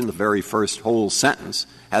section, the very first whole sentence,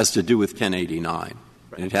 has to do with 1089.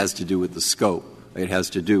 And it has to do with the scope. It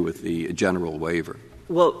has to do with the general waiver.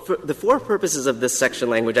 Well, the for purposes of this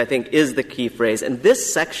section language, I think, is the key phrase. And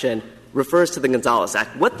this section refers to the Gonzales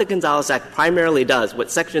Act. What the Gonzales Act primarily does,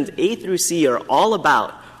 what sections A through C are all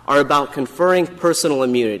about, are about conferring personal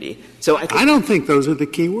immunity. So I don't think those are the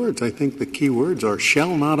key words. I think the key words are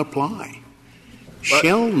shall not apply.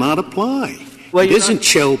 Shall not apply. Well, it isn't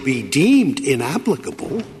shall be deemed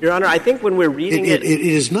inapplicable. Your Honor, I think when we're reading it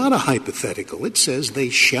is not a hypothetical. It says they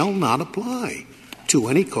shall not apply to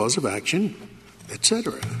any cause of action,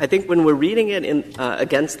 etc. I think when we're reading it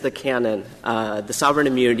against the canon, the sovereign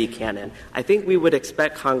immunity canon, I think we would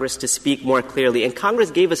expect Congress to speak more clearly. And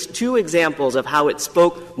Congress gave us two examples of how it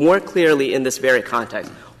spoke more clearly in this very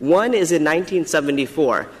context. One is in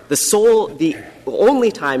 1974, the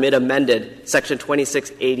only time it amended Section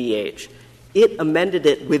 2680H. it amended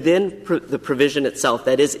it within the provision itself.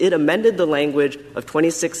 That is, it amended the language of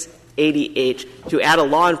 2680H to add a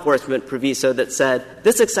law enforcement proviso that said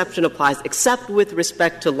this exception applies except with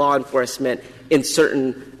respect to law enforcement in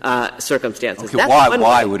certain circumstances. Okay,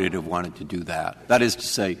 why would it have wanted to do that? That is to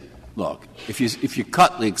say, look, if you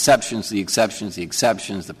cut the exceptions,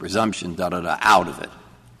 the presumption, out of it,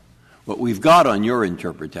 what we've got on your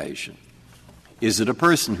interpretation is that a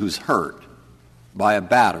person who's hurt by a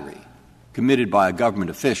battery committed by a government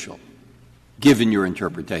official, given your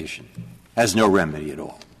interpretation, has no remedy at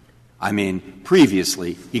all. I mean,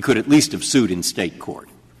 previously, he could at least have sued in state court.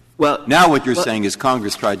 Well, now what you're saying is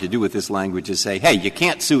Congress tried to do with this language is say, hey, you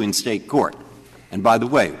can't sue in state court. And by the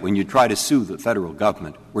way, when you try to sue the federal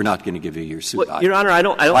government, we're not going to give you your suit. Well, Your Honor, I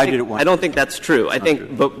don't think that's true. I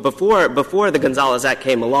think before the Gonzales Act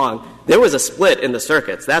came along, there was a split in the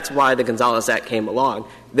circuits. That's why the Gonzales Act came along.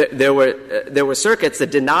 There were circuits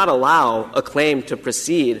that did not allow a claim to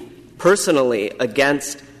proceed personally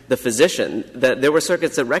against the physician. There were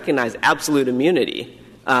circuits that recognized absolute immunity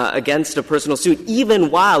against a personal suit,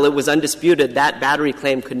 even while it was undisputed that battery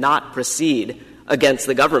claim could not proceed against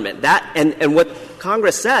the government. And what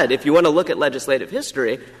Congress said, if you want to look at legislative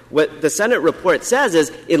history, what the Senate report says is,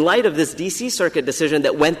 in light of this D.C. Circuit decision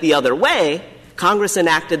that went the other way, Congress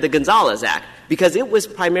enacted the Gonzales Act because it was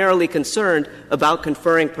primarily concerned about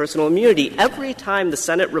conferring personal immunity. Every time the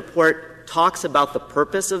Senate report talks about the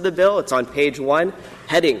purpose of the bill, it's on page 1,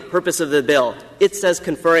 heading, purpose of the bill, it says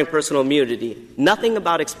conferring personal immunity. Nothing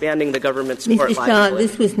about expanding the government's court liability. Mr. Shaw,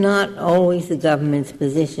 this was not always the government's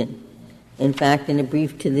position. In fact, in a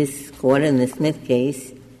brief to this Court in the Smith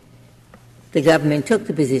case, the government took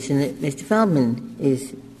the position that Mr. Feldman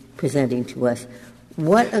is presenting to us.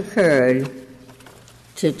 What occurred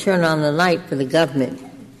to turn on the light for the government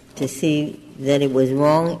to see that it was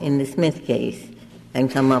wrong in the Smith case and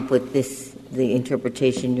come up with the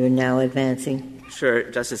interpretation you're now advancing? Sure,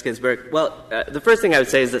 Justice Ginsburg. Well, the first thing I would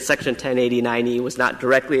say is that Section 1089E was not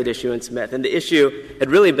directly at issue in Smith, and the issue had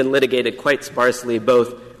really been litigated quite sparsely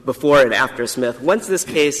both before and after Smith. Once this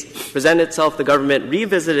case presented itself, the government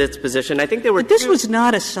revisited its position. I think there were But this was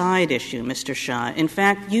not a side issue, Mr. Shaw. In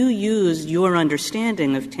fact, you used your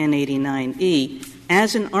understanding of 1089E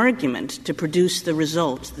as an argument to produce the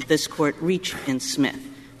results that this Court reached in Smith.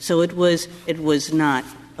 So it was not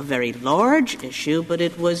a very large issue, but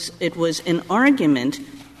it was an argument.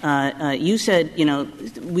 You said,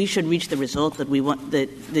 we should reach the result that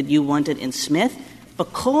that you wanted in Smith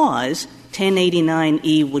because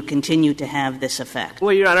 1089E would continue to have this effect.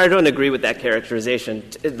 Well, Your Honor, I don't agree with that characterization.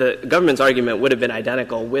 The government's argument would have been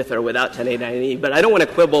identical with or without 1089E, but I don't want to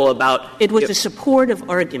quibble about it. Was a supportive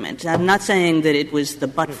argument. I'm not saying that it was the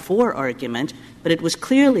but-for argument, but it was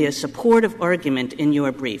clearly a supportive argument in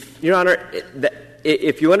your brief. Your Honor,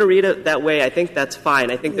 if you want to read it that way, I think that's fine.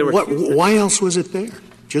 I think there were why else was it there?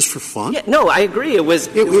 Just for fun? Yeah, no, I agree. It was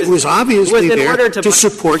obviously there to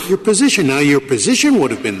support your position. Now, your position would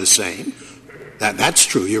have been the same. That's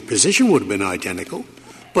true. Your position would have been identical.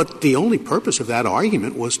 But the only purpose of that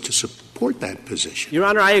argument was to support that position. Your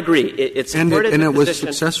Honor, I agree. It supported and the it was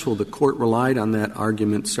position. Successful. The Court relied on that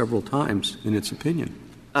argument several times in its opinion.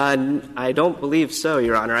 I don't believe so,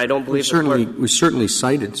 Your Honor. I don't believe we certainly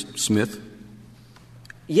cited Smith.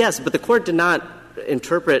 Yes, but the Court did not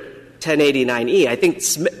interpret 1089E. I think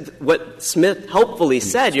what Smith helpfully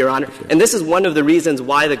said, Your Honor, and this is one of the reasons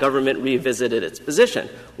why the government revisited its position.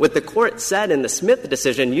 What the Court said in the Smith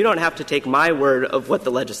decision, you don't have to take my word of what the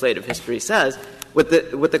legislative history says. What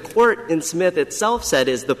the Court in Smith itself said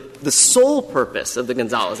is the sole purpose of the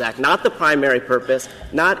Gonzales Act, not the primary purpose,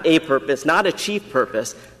 not a purpose, not a chief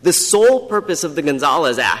purpose. The sole purpose of the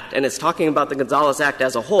Gonzales Act, and it's talking about the Gonzales Act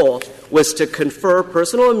as a whole, was to confer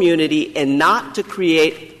personal immunity and not to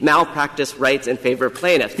create malpractice rights in favor of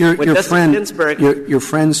plaintiffs. Your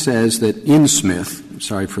friend says that in Smith,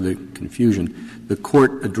 sorry for the confusion, the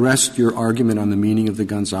Court addressed your argument on the meaning of the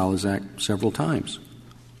Gonzales Act several times.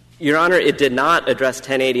 Your Honor, it did not address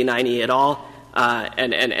 1089E at all,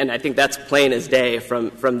 and I think that's plain as day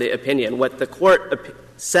from the opinion. What the Court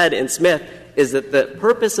said in Smith is that the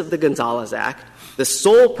purpose of the Gonzales Act, the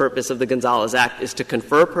sole purpose of the Gonzales Act, is to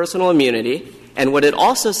confer personal immunity, and what it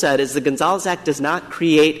also said is the Gonzales Act does not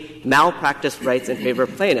create malpractice rights in favor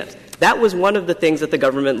of plaintiffs. That was one of the things that the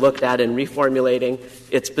government looked at in reformulating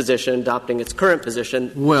its position, adopting its current position,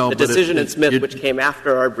 the decision in Smith, which came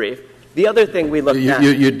after our brief. The other thing we looked at...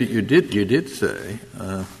 You did say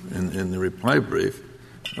in the reply brief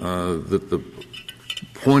that the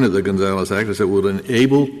point of the Gonzales Act is that it will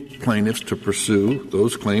enable plaintiffs to pursue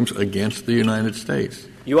those claims against the United States.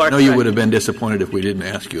 You are I know correct. You would have been disappointed if we didn't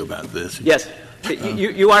ask you about this. Yes.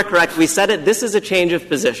 You are correct. We said it. This is a change of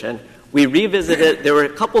position. We revisited it. There were a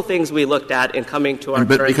couple things we looked at in coming to our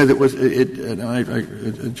But because it was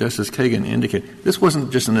Justice Kagan indicated, this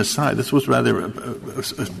wasn't just an aside. This was rather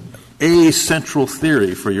a central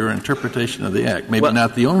theory for your interpretation of the Act. Maybe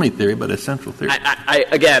not the only theory, but a central theory.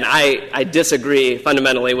 I disagree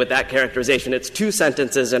fundamentally with that characterization. It's two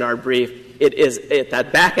sentences in our brief. It is at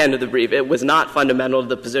that back end of the brief. It was not fundamental to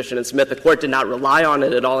the position in Smith. The Court did not rely on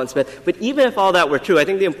it at all in Smith. But even if all that were true, I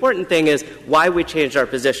think the important thing is why we changed our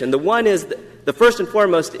position. The one is the first and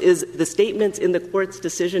foremost is the statements in the Court's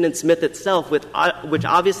decision in Smith itself, which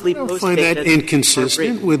obviously postdated. I find that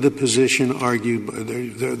inconsistent with the position argued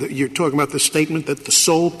by you're talking about the statement that the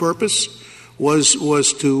sole purpose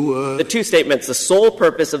was to the two statements. The sole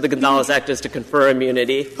purpose of the Gonzales Act is to confer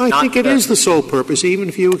immunity. I think it is the sole purpose, even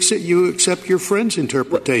if you accept your friend's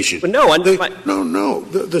interpretation. But no.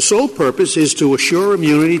 The sole purpose is to assure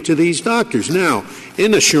immunity to these doctors. Now,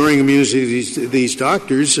 in assuring immunity to these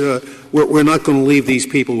doctors, we're not going to leave these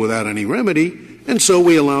people without any remedy, and so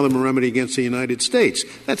we allow them a remedy against the United States.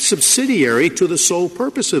 That's subsidiary to the sole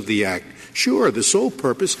purpose of the Act. Sure, the sole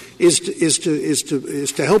purpose is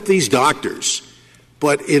to help these doctors.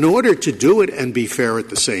 But in order to do it and be fair at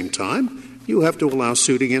the same time, you have to allow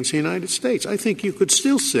suit against the United States. I think you could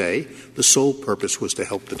still say the sole purpose was to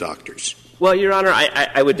help the doctors. Well, Your Honor,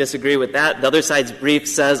 I would disagree with that. The other side's brief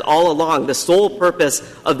says all along the sole purpose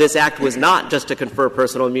of this Act was not just to confer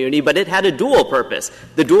personal immunity, but it had a dual purpose.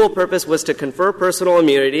 The dual purpose was to confer personal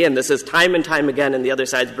immunity, and this is time and time again in the other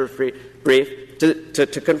side's brief,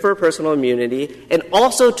 to confer personal immunity, and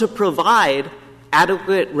also to provide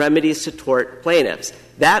adequate remedies to tort plaintiffs.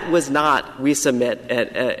 That was not, we submit,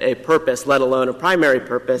 a purpose, let alone a primary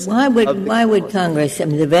purpose. Why would Congress,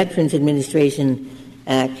 the Veterans Administration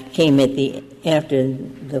Act came after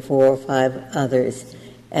the 4 or 5 others,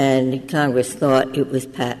 and Congress thought it was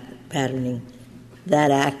patterning that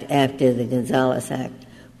act after the Gonzales Act.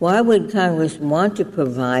 Why would Congress want to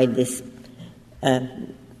provide this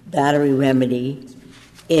battery remedy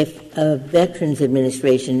if a Veterans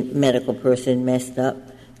Administration medical person messed up,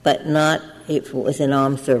 but not if it was an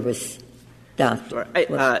armed service doctor?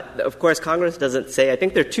 Of course, Congress doesn't say. I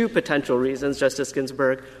think there are two potential reasons, Justice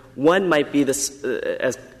Ginsburg. One might be, this,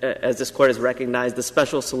 as this Court has recognized, the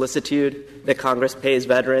special solicitude that Congress pays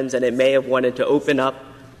veterans, and it may have wanted to open up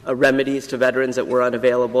remedies to veterans that were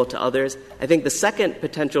unavailable to others. I think the second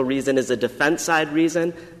potential reason is a defense-side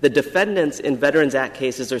reason. The defendants in Veterans Act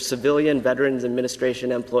cases are civilian Veterans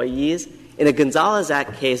Administration employees. In a Gonzales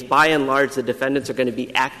Act case, by and large, the defendants are going to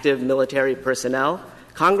be active military personnel.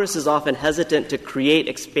 Congress is often hesitant to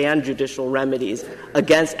expand judicial remedies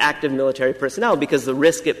against active military personnel because the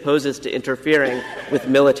risk it poses to interfering with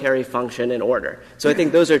military function and order. So I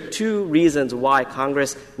think those are two reasons why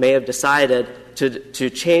Congress may have decided to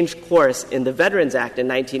change course in the Veterans Act in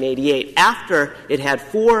 1988 after it had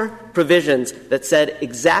 4 provisions that said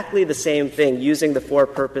exactly the same thing using the 4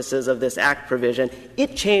 purposes of this Act provision.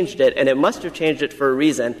 It changed it, and it must have changed it for a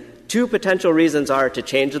reason. 2 potential reasons are to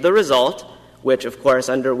change the result, which, of course,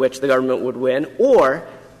 under which the government would win, or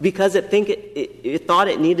because it thought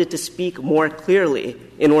it needed to speak more clearly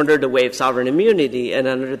in order to waive sovereign immunity, and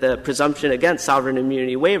under the presumption against sovereign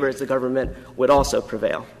immunity waivers, the government would also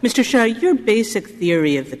prevail. Mr. Shah, your basic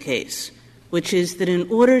theory of the case, which is that in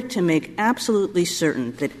order to make absolutely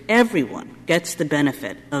certain that everyone gets the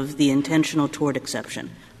benefit of the intentional tort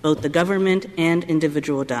exception, both the government and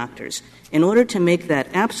individual doctors, in order to make that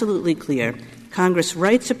absolutely clear, Congress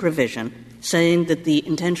writes a provision saying that the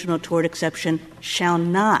intentional tort exception shall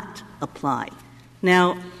not apply.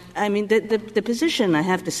 Now, the position, I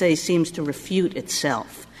have to say, seems to refute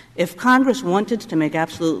itself. If Congress wanted to make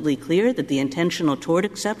absolutely clear that the intentional tort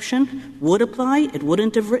exception would apply, it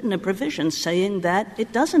wouldn't have written a provision saying that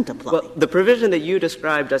it doesn't apply. Well, the provision that you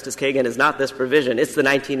described, Justice Kagan, is not this provision. It's the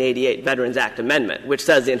 1988 Veterans Act Amendment, which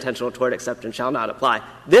says the intentional tort exception shall not apply.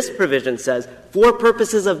 This provision says, for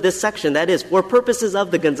purposes of this section, that is, for purposes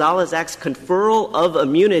of the Gonzales Act's conferral of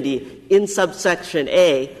immunity in subsection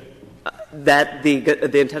A, that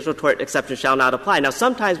the intentional tort exception shall not apply. Now,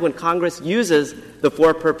 sometimes when Congress uses the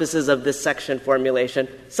 4 purposes of this section formulation,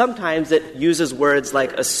 sometimes it uses words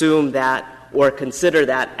like assume that or consider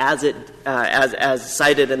that as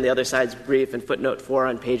cited in the other side's brief in footnote 4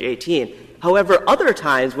 on page 18. However, other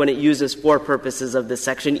times when it uses 4 purposes of this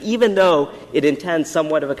section, even though it intends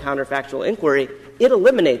somewhat of a counterfactual inquiry, it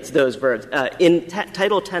eliminates those verbs. In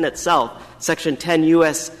Title 10 itself, Section 10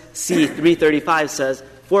 U.S.C. 335 says,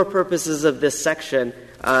 for purposes of this section,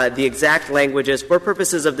 the exact language is, for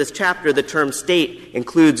purposes of this chapter, the term state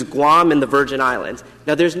includes Guam and the Virgin Islands.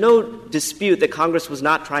 Now, there's no dispute that Congress was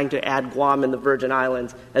not trying to add Guam and the Virgin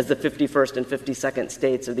Islands as the 51st and 52nd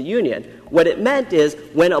states of the Union. What it meant is,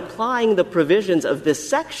 when applying the provisions of this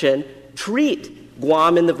section, treat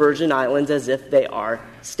Guam and the Virgin Islands as if they are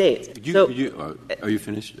states. Are you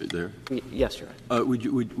finished there? Yes, Your Honor.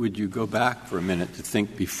 Would you go back for a minute to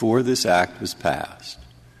think before this act was passed,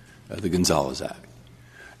 the Gonzales Act,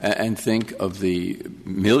 and think of the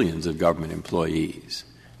millions of government employees,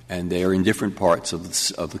 and they are in different parts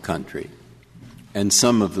of the country, and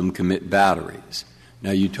some of them commit batteries.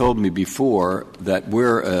 Now, you told me before that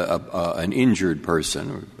where an injured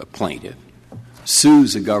person, or a plaintiff,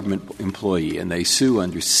 sues a government employee, and they sue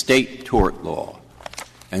under state tort law,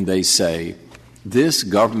 and they say, this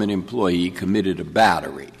government employee committed a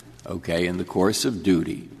battery, in the course of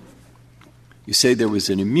duty. You say there was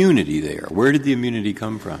an immunity there. Where did the immunity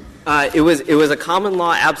come from? It was a common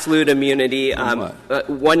law absolute immunity.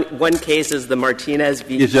 One case is the Martinez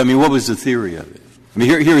v. Yes, what was the theory of it?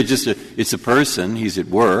 Here it's a person. He's at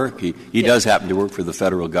work. He does happen to work for the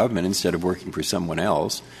federal government instead of working for someone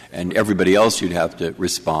else. And everybody else, you'd have to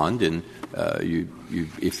respond, and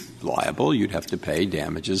if liable, you'd have to pay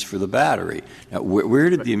damages for the battery. Now, where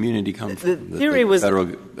did the immunity come from? The theory was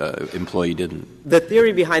federal employee didn't. The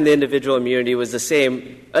theory behind the individual immunity was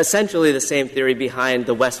essentially the same theory behind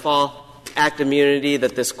the Westfall Act immunity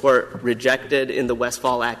that this Court rejected in the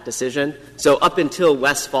Westfall Act decision. So up until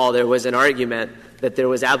Westfall, there was an argument that there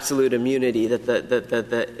was absolute immunity, that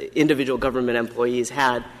the individual government employees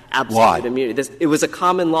had absolute immunity. It was a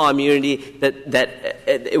common law immunity that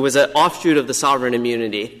it was an offshoot of the sovereign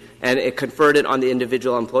immunity, and it conferred it on the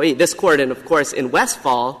individual employee. This Court, and of course in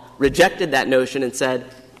Westfall, rejected that notion and said,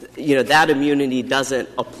 that immunity doesn't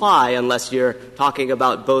apply unless you're talking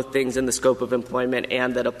about both things in the scope of employment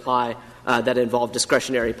and that involve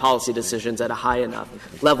discretionary policy decisions at a high enough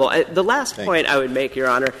level. The last point I would make, Your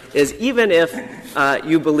Honor, is even if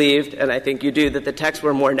you believed, and I think you do, that the texts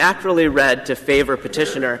were more naturally read to favor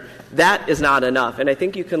petitioner, that is not enough. And I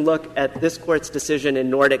think you can look at this Court's decision in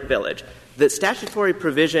Nordic Village. The statutory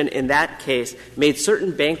provision in that case made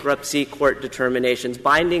certain bankruptcy court determinations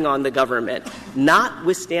binding on the government,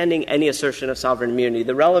 notwithstanding any assertion of sovereign immunity.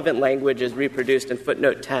 The relevant language is reproduced in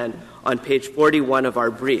footnote 10 on page 41 of our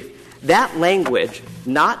brief. That language,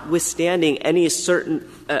 notwithstanding any certain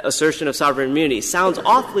assertion of sovereign immunity, sounds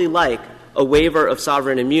awfully like a waiver of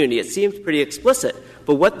sovereign immunity. It seems pretty explicit.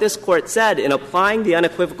 But what this Court said in applying the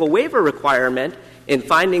unequivocal waiver requirement, in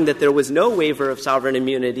finding that there was no waiver of sovereign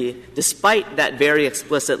immunity despite that very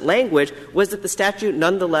explicit language, was that the statute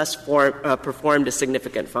nonetheless performed a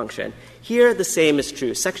significant function. Here the same is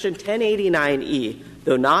true. Section 1089E,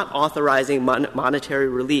 though not authorizing monetary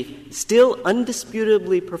relief, still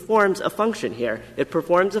undisputably performs a function here. It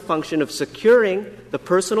performs a function of securing the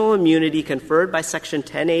personal immunity conferred by Section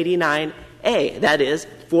 1089A, that is,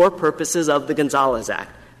 for purposes of the Gonzales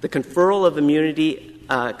Act. The conferral of immunity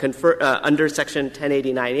under Section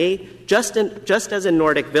 1089A, just as in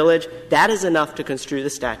Nordic Village, that is enough to construe the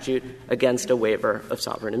statute against a waiver of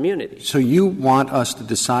sovereign immunity. So you want us to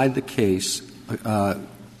decide the case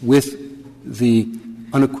with the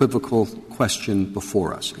unequivocal question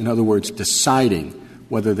before us. In other words, deciding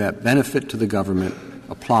whether that benefit to the government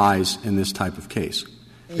applies in this type of case.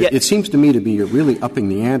 It seems to me to be you're really upping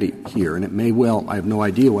the ante here, and it may well — I have no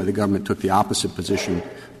idea why the government took the opposite position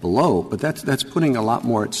below, but that's putting a lot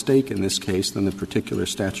more at stake in this case than the particular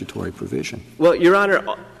statutory provision. Well, Your Honor,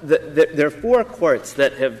 there are four courts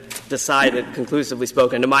that have decided, conclusively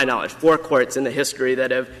spoken, to my knowledge, four courts in the history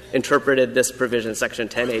that have interpreted this provision, Section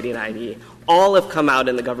 1089E. All have come out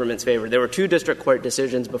in the government's favor. There were two district court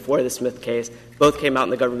decisions before the Smith case. Both came out in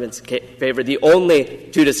the government's favor. The only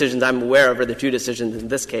two decisions I'm aware of are the two decisions in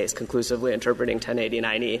this case, conclusively interpreting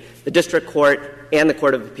 1089E. The district court and the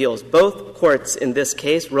Court of Appeals. Both courts in this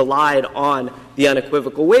case relied on the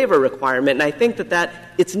unequivocal waiver requirement, and I think that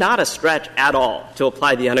it's not a stretch at all to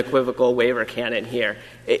apply the unequivocal waiver canon here.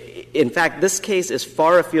 In fact, this case is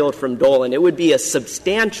far afield from Dolan. It would be a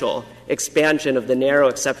substantial expansion of the narrow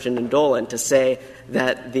exception in Dolan to say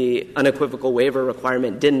that the unequivocal waiver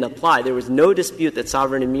requirement didn't apply. There was no dispute that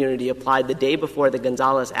sovereign immunity applied the day before the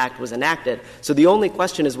Gonzales Act was enacted. So the only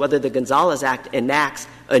question is whether the Gonzales Act enacts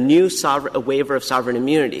a new a waiver of sovereign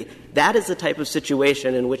immunity. That is the type of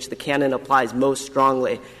situation in which the canon applies most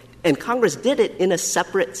strongly. And Congress did it in a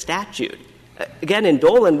separate statute. Again, in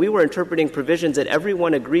Dolan, we were interpreting provisions that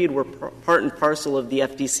everyone agreed were part and parcel of the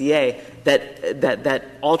FDCA that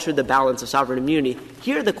altered the balance of sovereign immunity.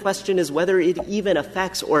 Here, the question is whether it even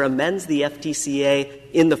affects or amends the FDCA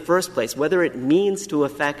in the first place, whether it means to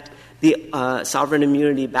affect the sovereign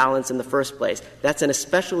immunity balance in the first place. That's an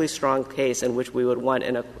especially strong case in which we would want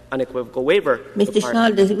an unequivocal waiver. Mr. Shaw,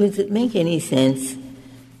 does it make any sense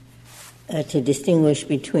to distinguish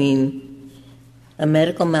between a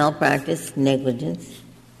medical malpractice, negligence,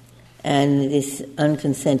 and this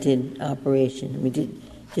unconsented operation? I mean,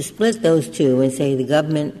 to split those two and say the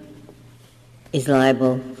government is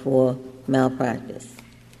liable for malpractice,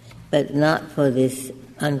 but not for this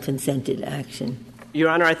unconsented action? Your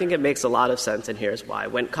Honor, I think it makes a lot of sense, and here's why.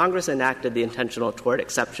 When Congress enacted the intentional tort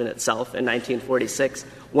exception itself in 1946,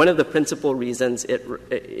 one of the principal reasons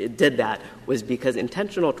it did that was because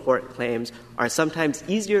intentional tort claims are sometimes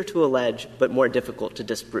easier to allege but more difficult to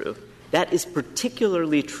disprove. That is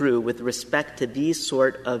particularly true with respect to these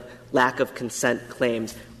sort of lack of consent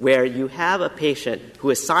claims, where you have a patient who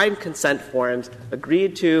has signed consent forms,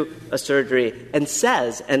 agreed to a surgery, and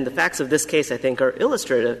says, and the facts of this case I think are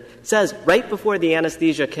illustrative, says right before the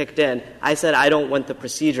anesthesia kicked in, I said I don't want the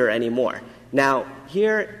procedure anymore. Now,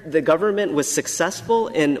 here the government was successful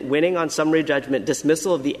in winning on summary judgment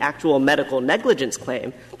dismissal of the actual medical negligence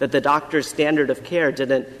claim that the doctor's standard of care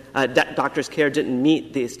doctor's care didn't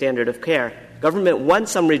meet the standard of care. Government won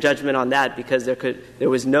summary judgment on that because there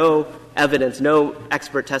was no evidence, no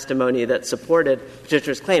expert testimony that supported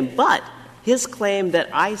petitioner's claim. But his claim that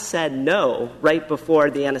I said no right before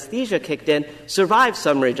the anesthesia kicked in survived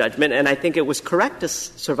summary judgment, and I think it was correct to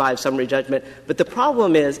survive summary judgment. But the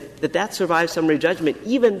problem is that survived summary judgment,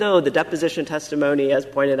 even though the deposition testimony, as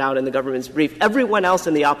pointed out in the government's brief, everyone else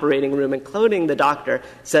in the operating room, including the doctor,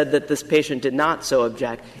 said that this patient did not so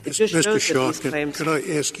object. It just Mr. shows Shaw, that these claims — could I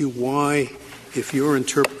ask you why, if your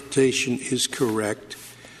interpretation is correct,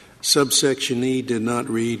 subsection E did not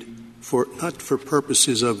read not for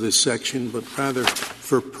purposes of this section, but rather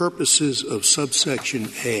for purposes of subsection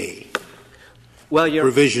A. Well,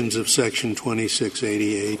 provisions of section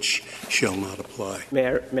 2680H shall not apply. May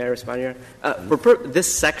I respond, Your Honor?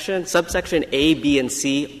 This section, subsection A, B, and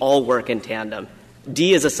C all work in tandem.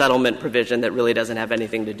 D is a settlement provision that really doesn't have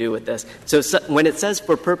anything to do with this. So when it says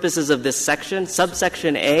for purposes of this section,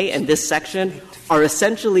 subsection A and this section are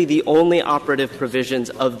essentially the only operative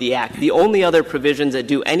provisions of the Act. The only other provisions that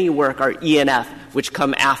do any work are E and F, which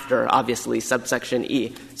come after, obviously, subsection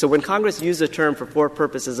E. So when Congress used the term for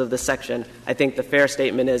purposes of this section, I think the fair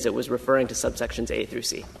statement is it was referring to subsections A through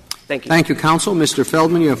C. Thank you. Thank you, counsel. Mr.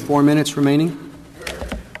 Feldman, you have 4 minutes remaining.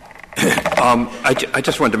 I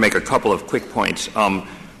just wanted to make a couple of quick points.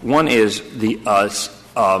 One is the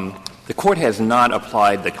Court has not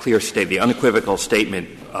applied the unequivocal statement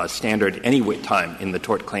standard any time in the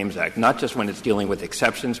Tort Claims Act, not just when it's dealing with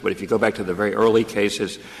exceptions, but if you go back to the very early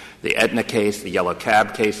cases, the Aetna case, the Yellow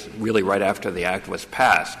Cab case, really right after the Act was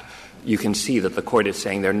passed, you can see that the Court is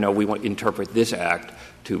saying there, no, we want to interpret this Act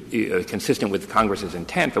to consistent with Congress's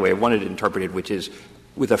intent, the way it wanted it interpreted, which is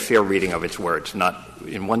with a fair reading of its words, not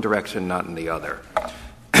in one direction, not in the other.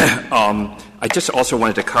 I just also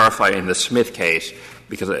wanted to clarify in the Smith case,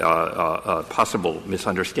 because a possible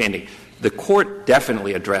misunderstanding, the Court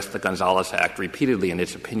definitely addressed the Gonzales Act repeatedly in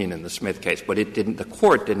its opinion in the Smith case, but the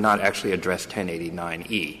Court did not actually address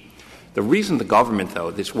 1089E. The reason the government,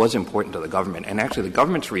 though, this was important to the government, and actually the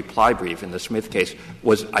government's reply brief in the Smith case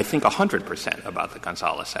was, I think, 100% about the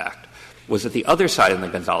Gonzales Act, was that the other side of the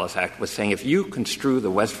Gonzales Act was saying if you construe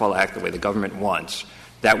the Westfall Act the way the government wants,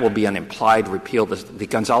 that will be an implied repeal. The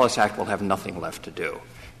Gonzales Act will have nothing left to do.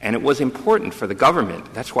 And it was important for the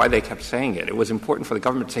government — that's why they kept saying it — it was important for the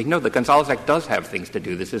government to say, no, the Gonzales Act does have things to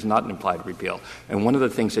do. This is not an implied repeal. And one of the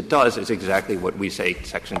things it does is exactly what we say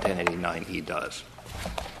Section 1089E does.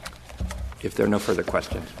 If there are no further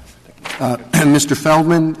questions. Mr.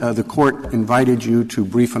 Feldman, the Court invited you to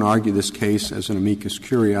brief and argue this case as an amicus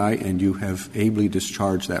curiae, and you have ably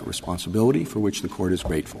discharged that responsibility, for which the Court is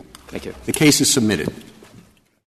grateful. Thank you. The case is submitted.